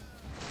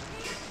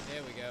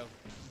 There we go.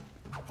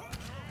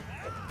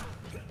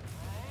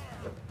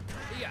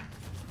 Yeah.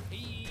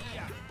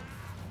 Yeah.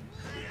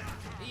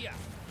 Yeah.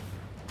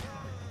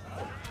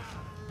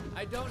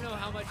 I don't know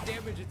how much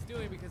damage it's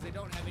doing because they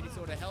don't have any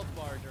sort of health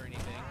bars or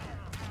anything.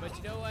 But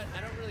you know what?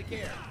 I don't really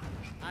care.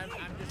 I'm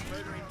just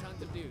murdering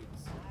tons of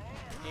dudes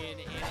in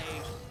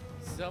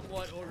a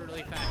somewhat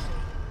orderly fashion.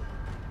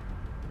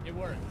 It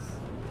works.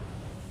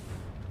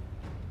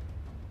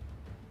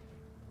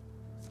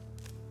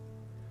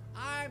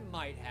 I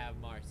might have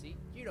Marcy.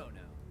 You don't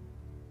know.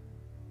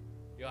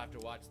 You'll have to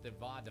watch the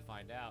VOD to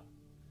find out.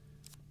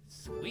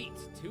 Sweet.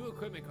 2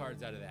 equipment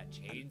cards out of that.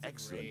 Chains of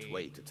Excellent Rage.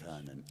 way to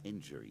turn an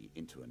injury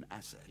into an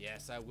asset.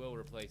 Yes, I will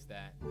replace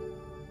that.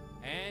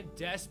 And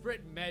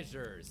Desperate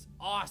Measures.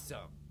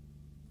 Awesome.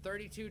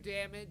 32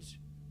 damage.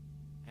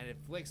 And it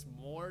inflicts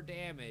more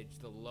damage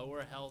the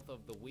lower health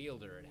of the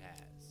wielder it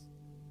has.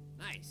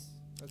 Nice.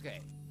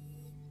 Okay.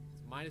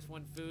 It's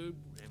 -1 food,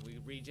 and we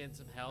regen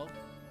some health.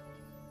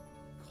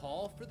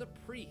 Call for the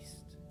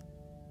priest.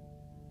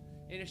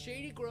 In a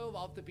shady grove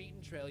off the beaten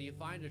trail, you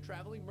find a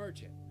traveling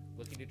merchant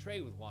looking to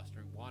trade with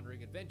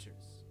wandering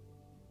adventurers.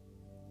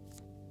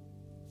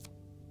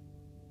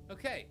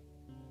 Okay,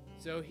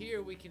 so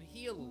here we can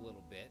heal a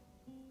little bit.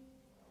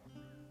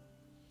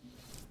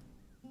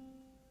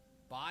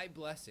 Buy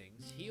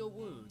blessings, heal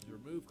wounds,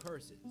 remove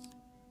curses.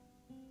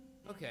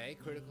 Okay,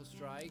 critical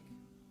strike,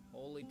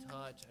 holy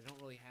touch. I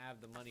don't really have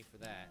the money for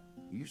that.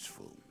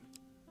 Useful.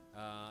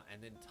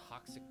 And then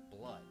toxic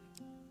blood.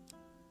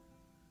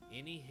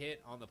 Any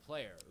hit on the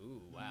player.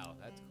 Ooh, wow,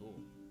 that's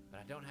cool. But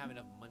I don't have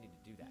enough money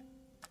to do that.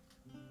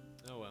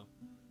 Oh well.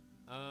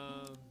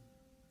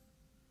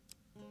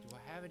 Do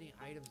I have any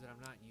items that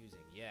I'm not using?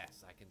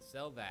 Yes, I can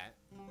sell that.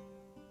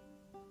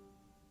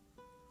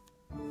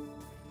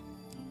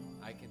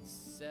 I can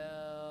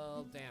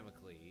sell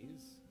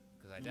Damocles,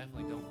 because I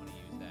definitely don't want to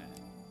use that.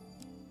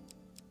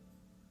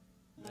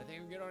 And I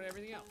think I'm good on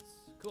everything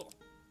else. Cool.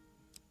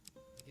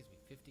 That gives me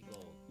 50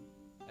 gold.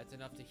 That's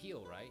enough to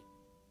heal, right?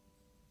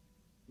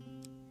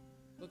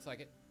 Looks like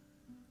it.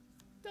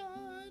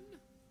 Done!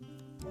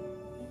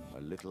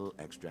 A little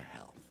extra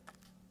health,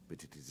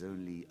 but it is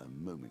only a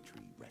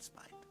momentary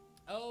respite.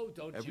 Oh,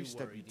 don't Every you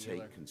step worry, you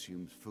dealer. take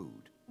consumes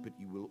food, but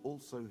you will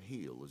also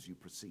heal as you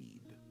proceed.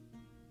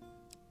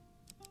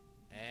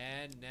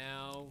 And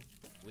now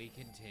we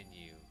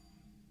continue.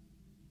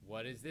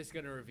 What is this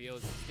gonna reveal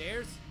as the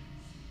stairs?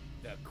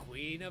 The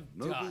Queen of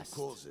Noble Dust.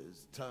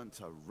 causes turn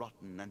to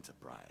rotten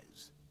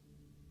enterprise.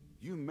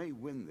 You may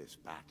win this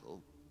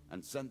battle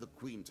and send the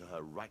Queen to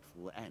her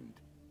rightful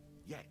end.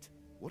 Yet,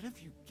 what have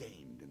you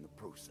gained in the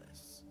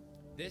process?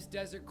 This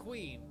Desert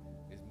Queen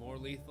is more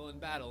lethal in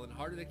battle and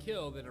harder to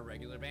kill than a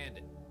regular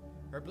bandit.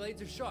 Her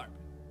blades are sharp,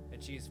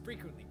 and she is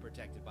frequently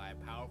protected by a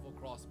powerful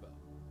crossbow.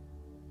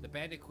 The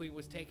Bandit Queen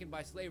was taken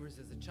by slavers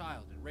as a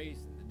child and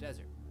raised in the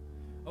desert.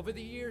 Over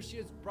the years, she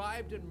has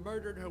bribed and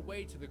murdered her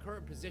way to the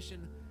current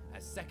position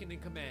as second in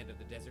command of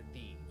the Desert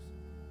Thieves,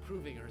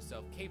 proving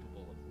herself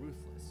capable of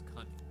ruthless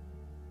cunning.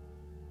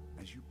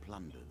 As you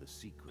plunder the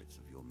secrets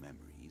of your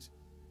memories,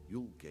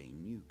 you'll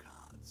gain new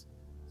cards.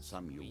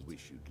 Some you'll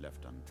wish you'd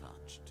left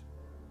untouched.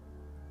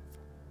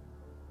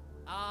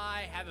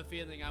 I have a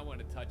feeling I want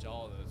to touch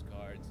all those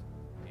cards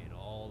in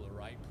all the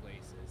right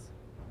places.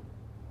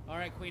 All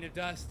right, Queen of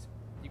Dust,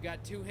 you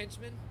got 2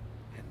 henchmen,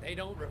 and they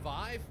don't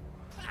revive?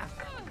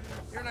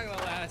 You're not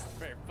gonna last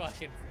for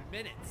fucking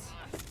minutes.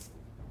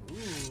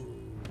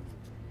 Ooh.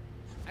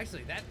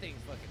 Actually, that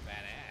thing's fucking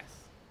badass.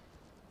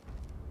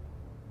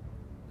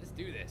 Let's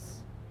do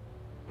this.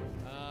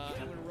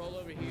 I'm gonna roll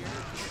over here.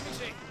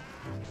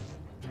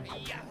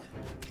 Yeah.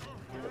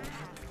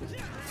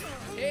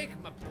 Take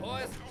my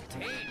poison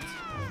taint.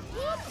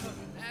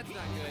 That's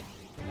not good.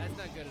 That's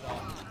not good at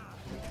all.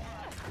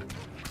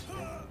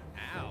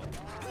 Ow.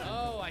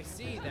 Oh, I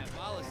see that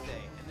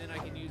balliste. And then I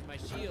can use my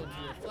shield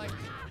to reflect it.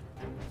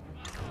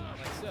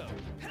 Like so.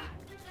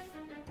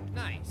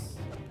 Nice.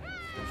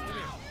 Come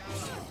here.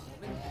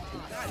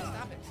 God,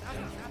 stop it. Stop it.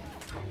 Stop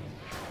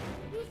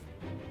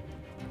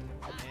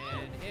it.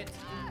 And hit.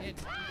 Hit.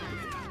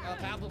 A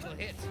palpable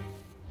hit.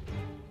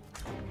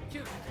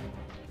 Cute.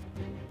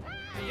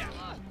 Yeah.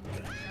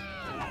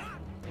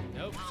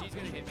 Nope, she's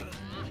gonna hit me. Nope,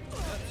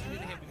 she's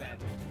gonna hit me bad.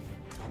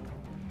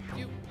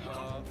 You.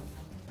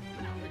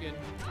 We're good.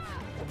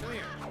 Come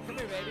here. Come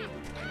here, baby.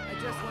 I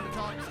just want to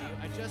talk to you.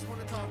 I just want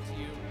to talk to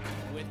you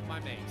with my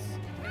mace.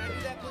 Can I do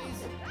that, please?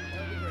 That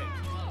would be great.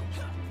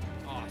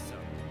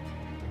 Awesome.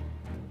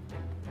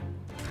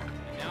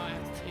 And now I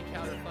have to take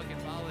out her fucking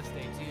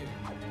balliste, too.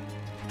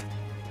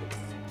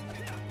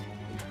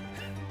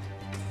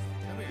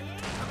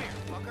 Come here,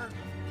 fucker.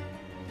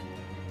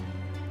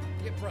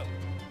 Get broke.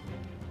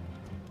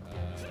 What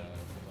is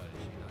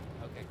she not?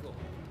 Okay, cool.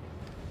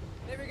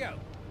 There we go.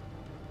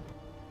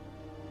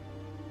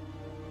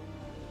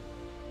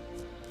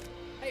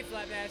 Hey,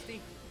 Flat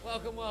Nasty.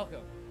 Welcome,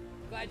 welcome.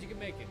 Glad you can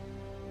make it.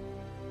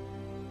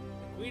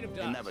 The Queen of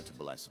Dust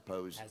Inevitable, I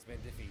suppose. has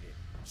been defeated.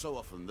 So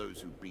often those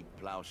who beat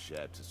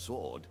plowshare to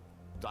sword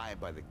die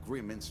by the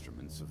grim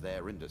instruments of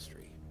their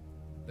industry.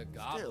 The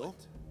Goblet. Still,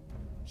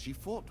 she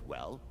fought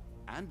well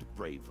and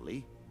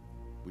bravely,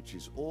 which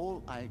is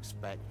all I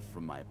expect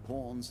from my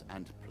pawns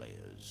and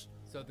players.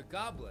 So the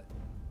Goblet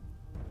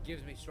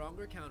gives me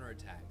stronger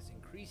counterattacks,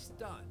 increased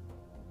stun,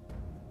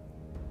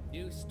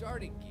 new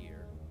starting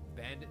gear,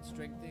 bandit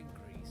strength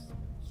increase,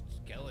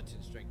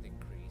 skeleton strength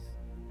increase,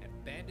 and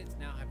bandits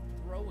now have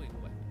throwing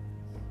weapons.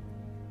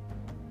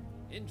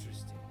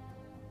 Interesting.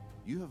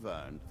 You have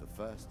earned the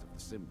first of the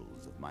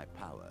symbols of my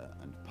power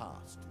and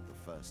passed the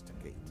first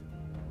gate.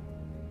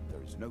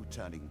 There is no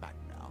turning back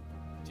now.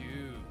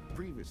 Dude.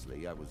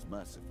 Previously I was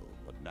merciful,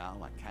 but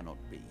now I cannot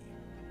be.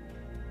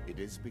 It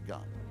is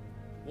begun.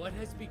 What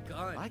has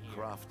begun I here?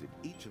 crafted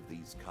each of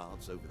these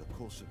cards over the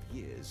course of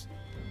years.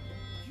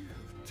 You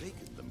have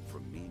taken them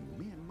from me in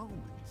mere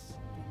moments.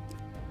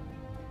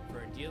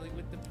 For dealing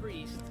with the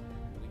priest,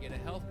 we get a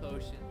health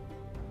potion,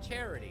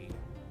 charity,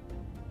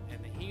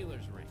 and the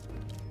healer's ring.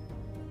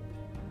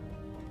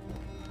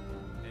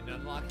 And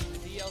unlocking the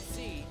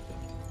DLC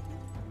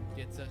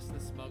gets us the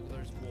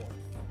smuggler's wharf.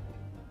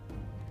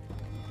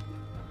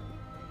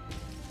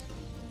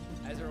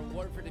 As a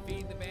reward for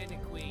defeating the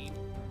Bandit Queen,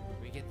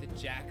 we get the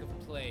Jack of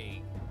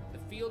Plague, the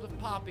Field of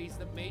Poppies,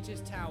 the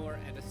Mage's Tower,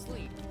 and a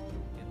sleep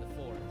in the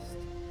forest.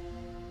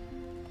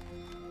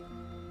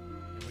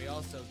 And we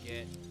also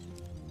get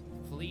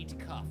Fleet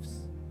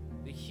Cuffs,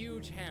 the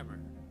huge hammer,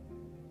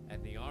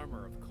 and the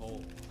armor of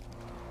coal.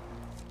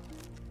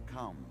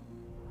 Come,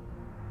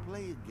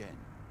 play again.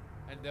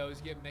 And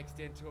those get mixed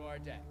into our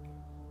deck.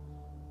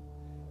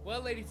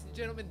 Well, ladies and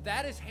gentlemen,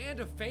 that is Hand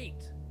of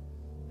Fate.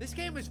 This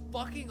game is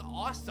fucking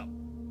awesome.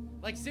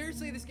 Like,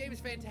 seriously, this game is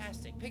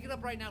fantastic. Pick it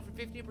up right now for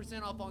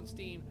 15% off on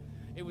Steam.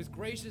 It was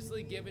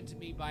graciously given to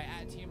me by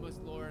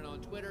 @TMOSLauren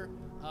on Twitter.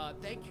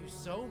 Thank you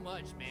so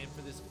much, man,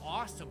 for this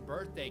awesome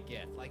birthday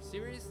gift. Like,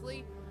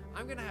 seriously,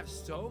 I'm gonna have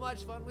so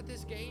much fun with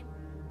this game.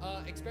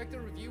 Expect a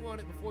review on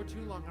it before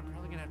too long. I'm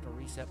probably gonna have to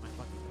reset my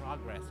fucking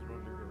progress in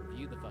order to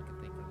review the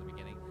fucking thing from the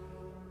beginning.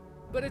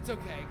 But it's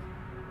okay.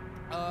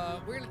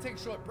 We're gonna take a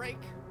short break,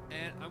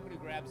 and I'm gonna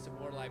grab some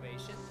more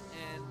libation.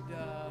 And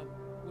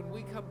when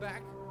we come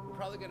back, we're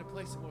probably gonna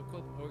play some more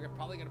We're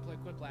probably gonna play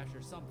Quiplash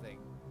or something.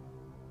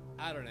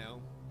 I don't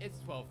know. It's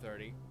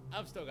 12:30.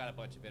 I've still got a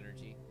bunch of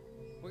energy.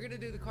 We're gonna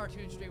do the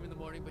cartoon stream in the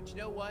morning, but you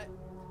know what?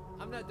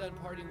 I'm not done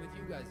partying with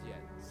you guys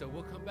yet. So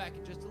we'll come back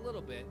in just a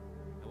little bit,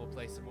 and we'll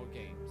play some more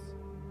games.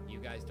 You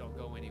guys don't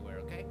go anywhere,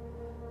 okay?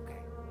 Okay.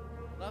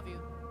 Love you.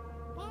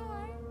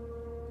 Bye.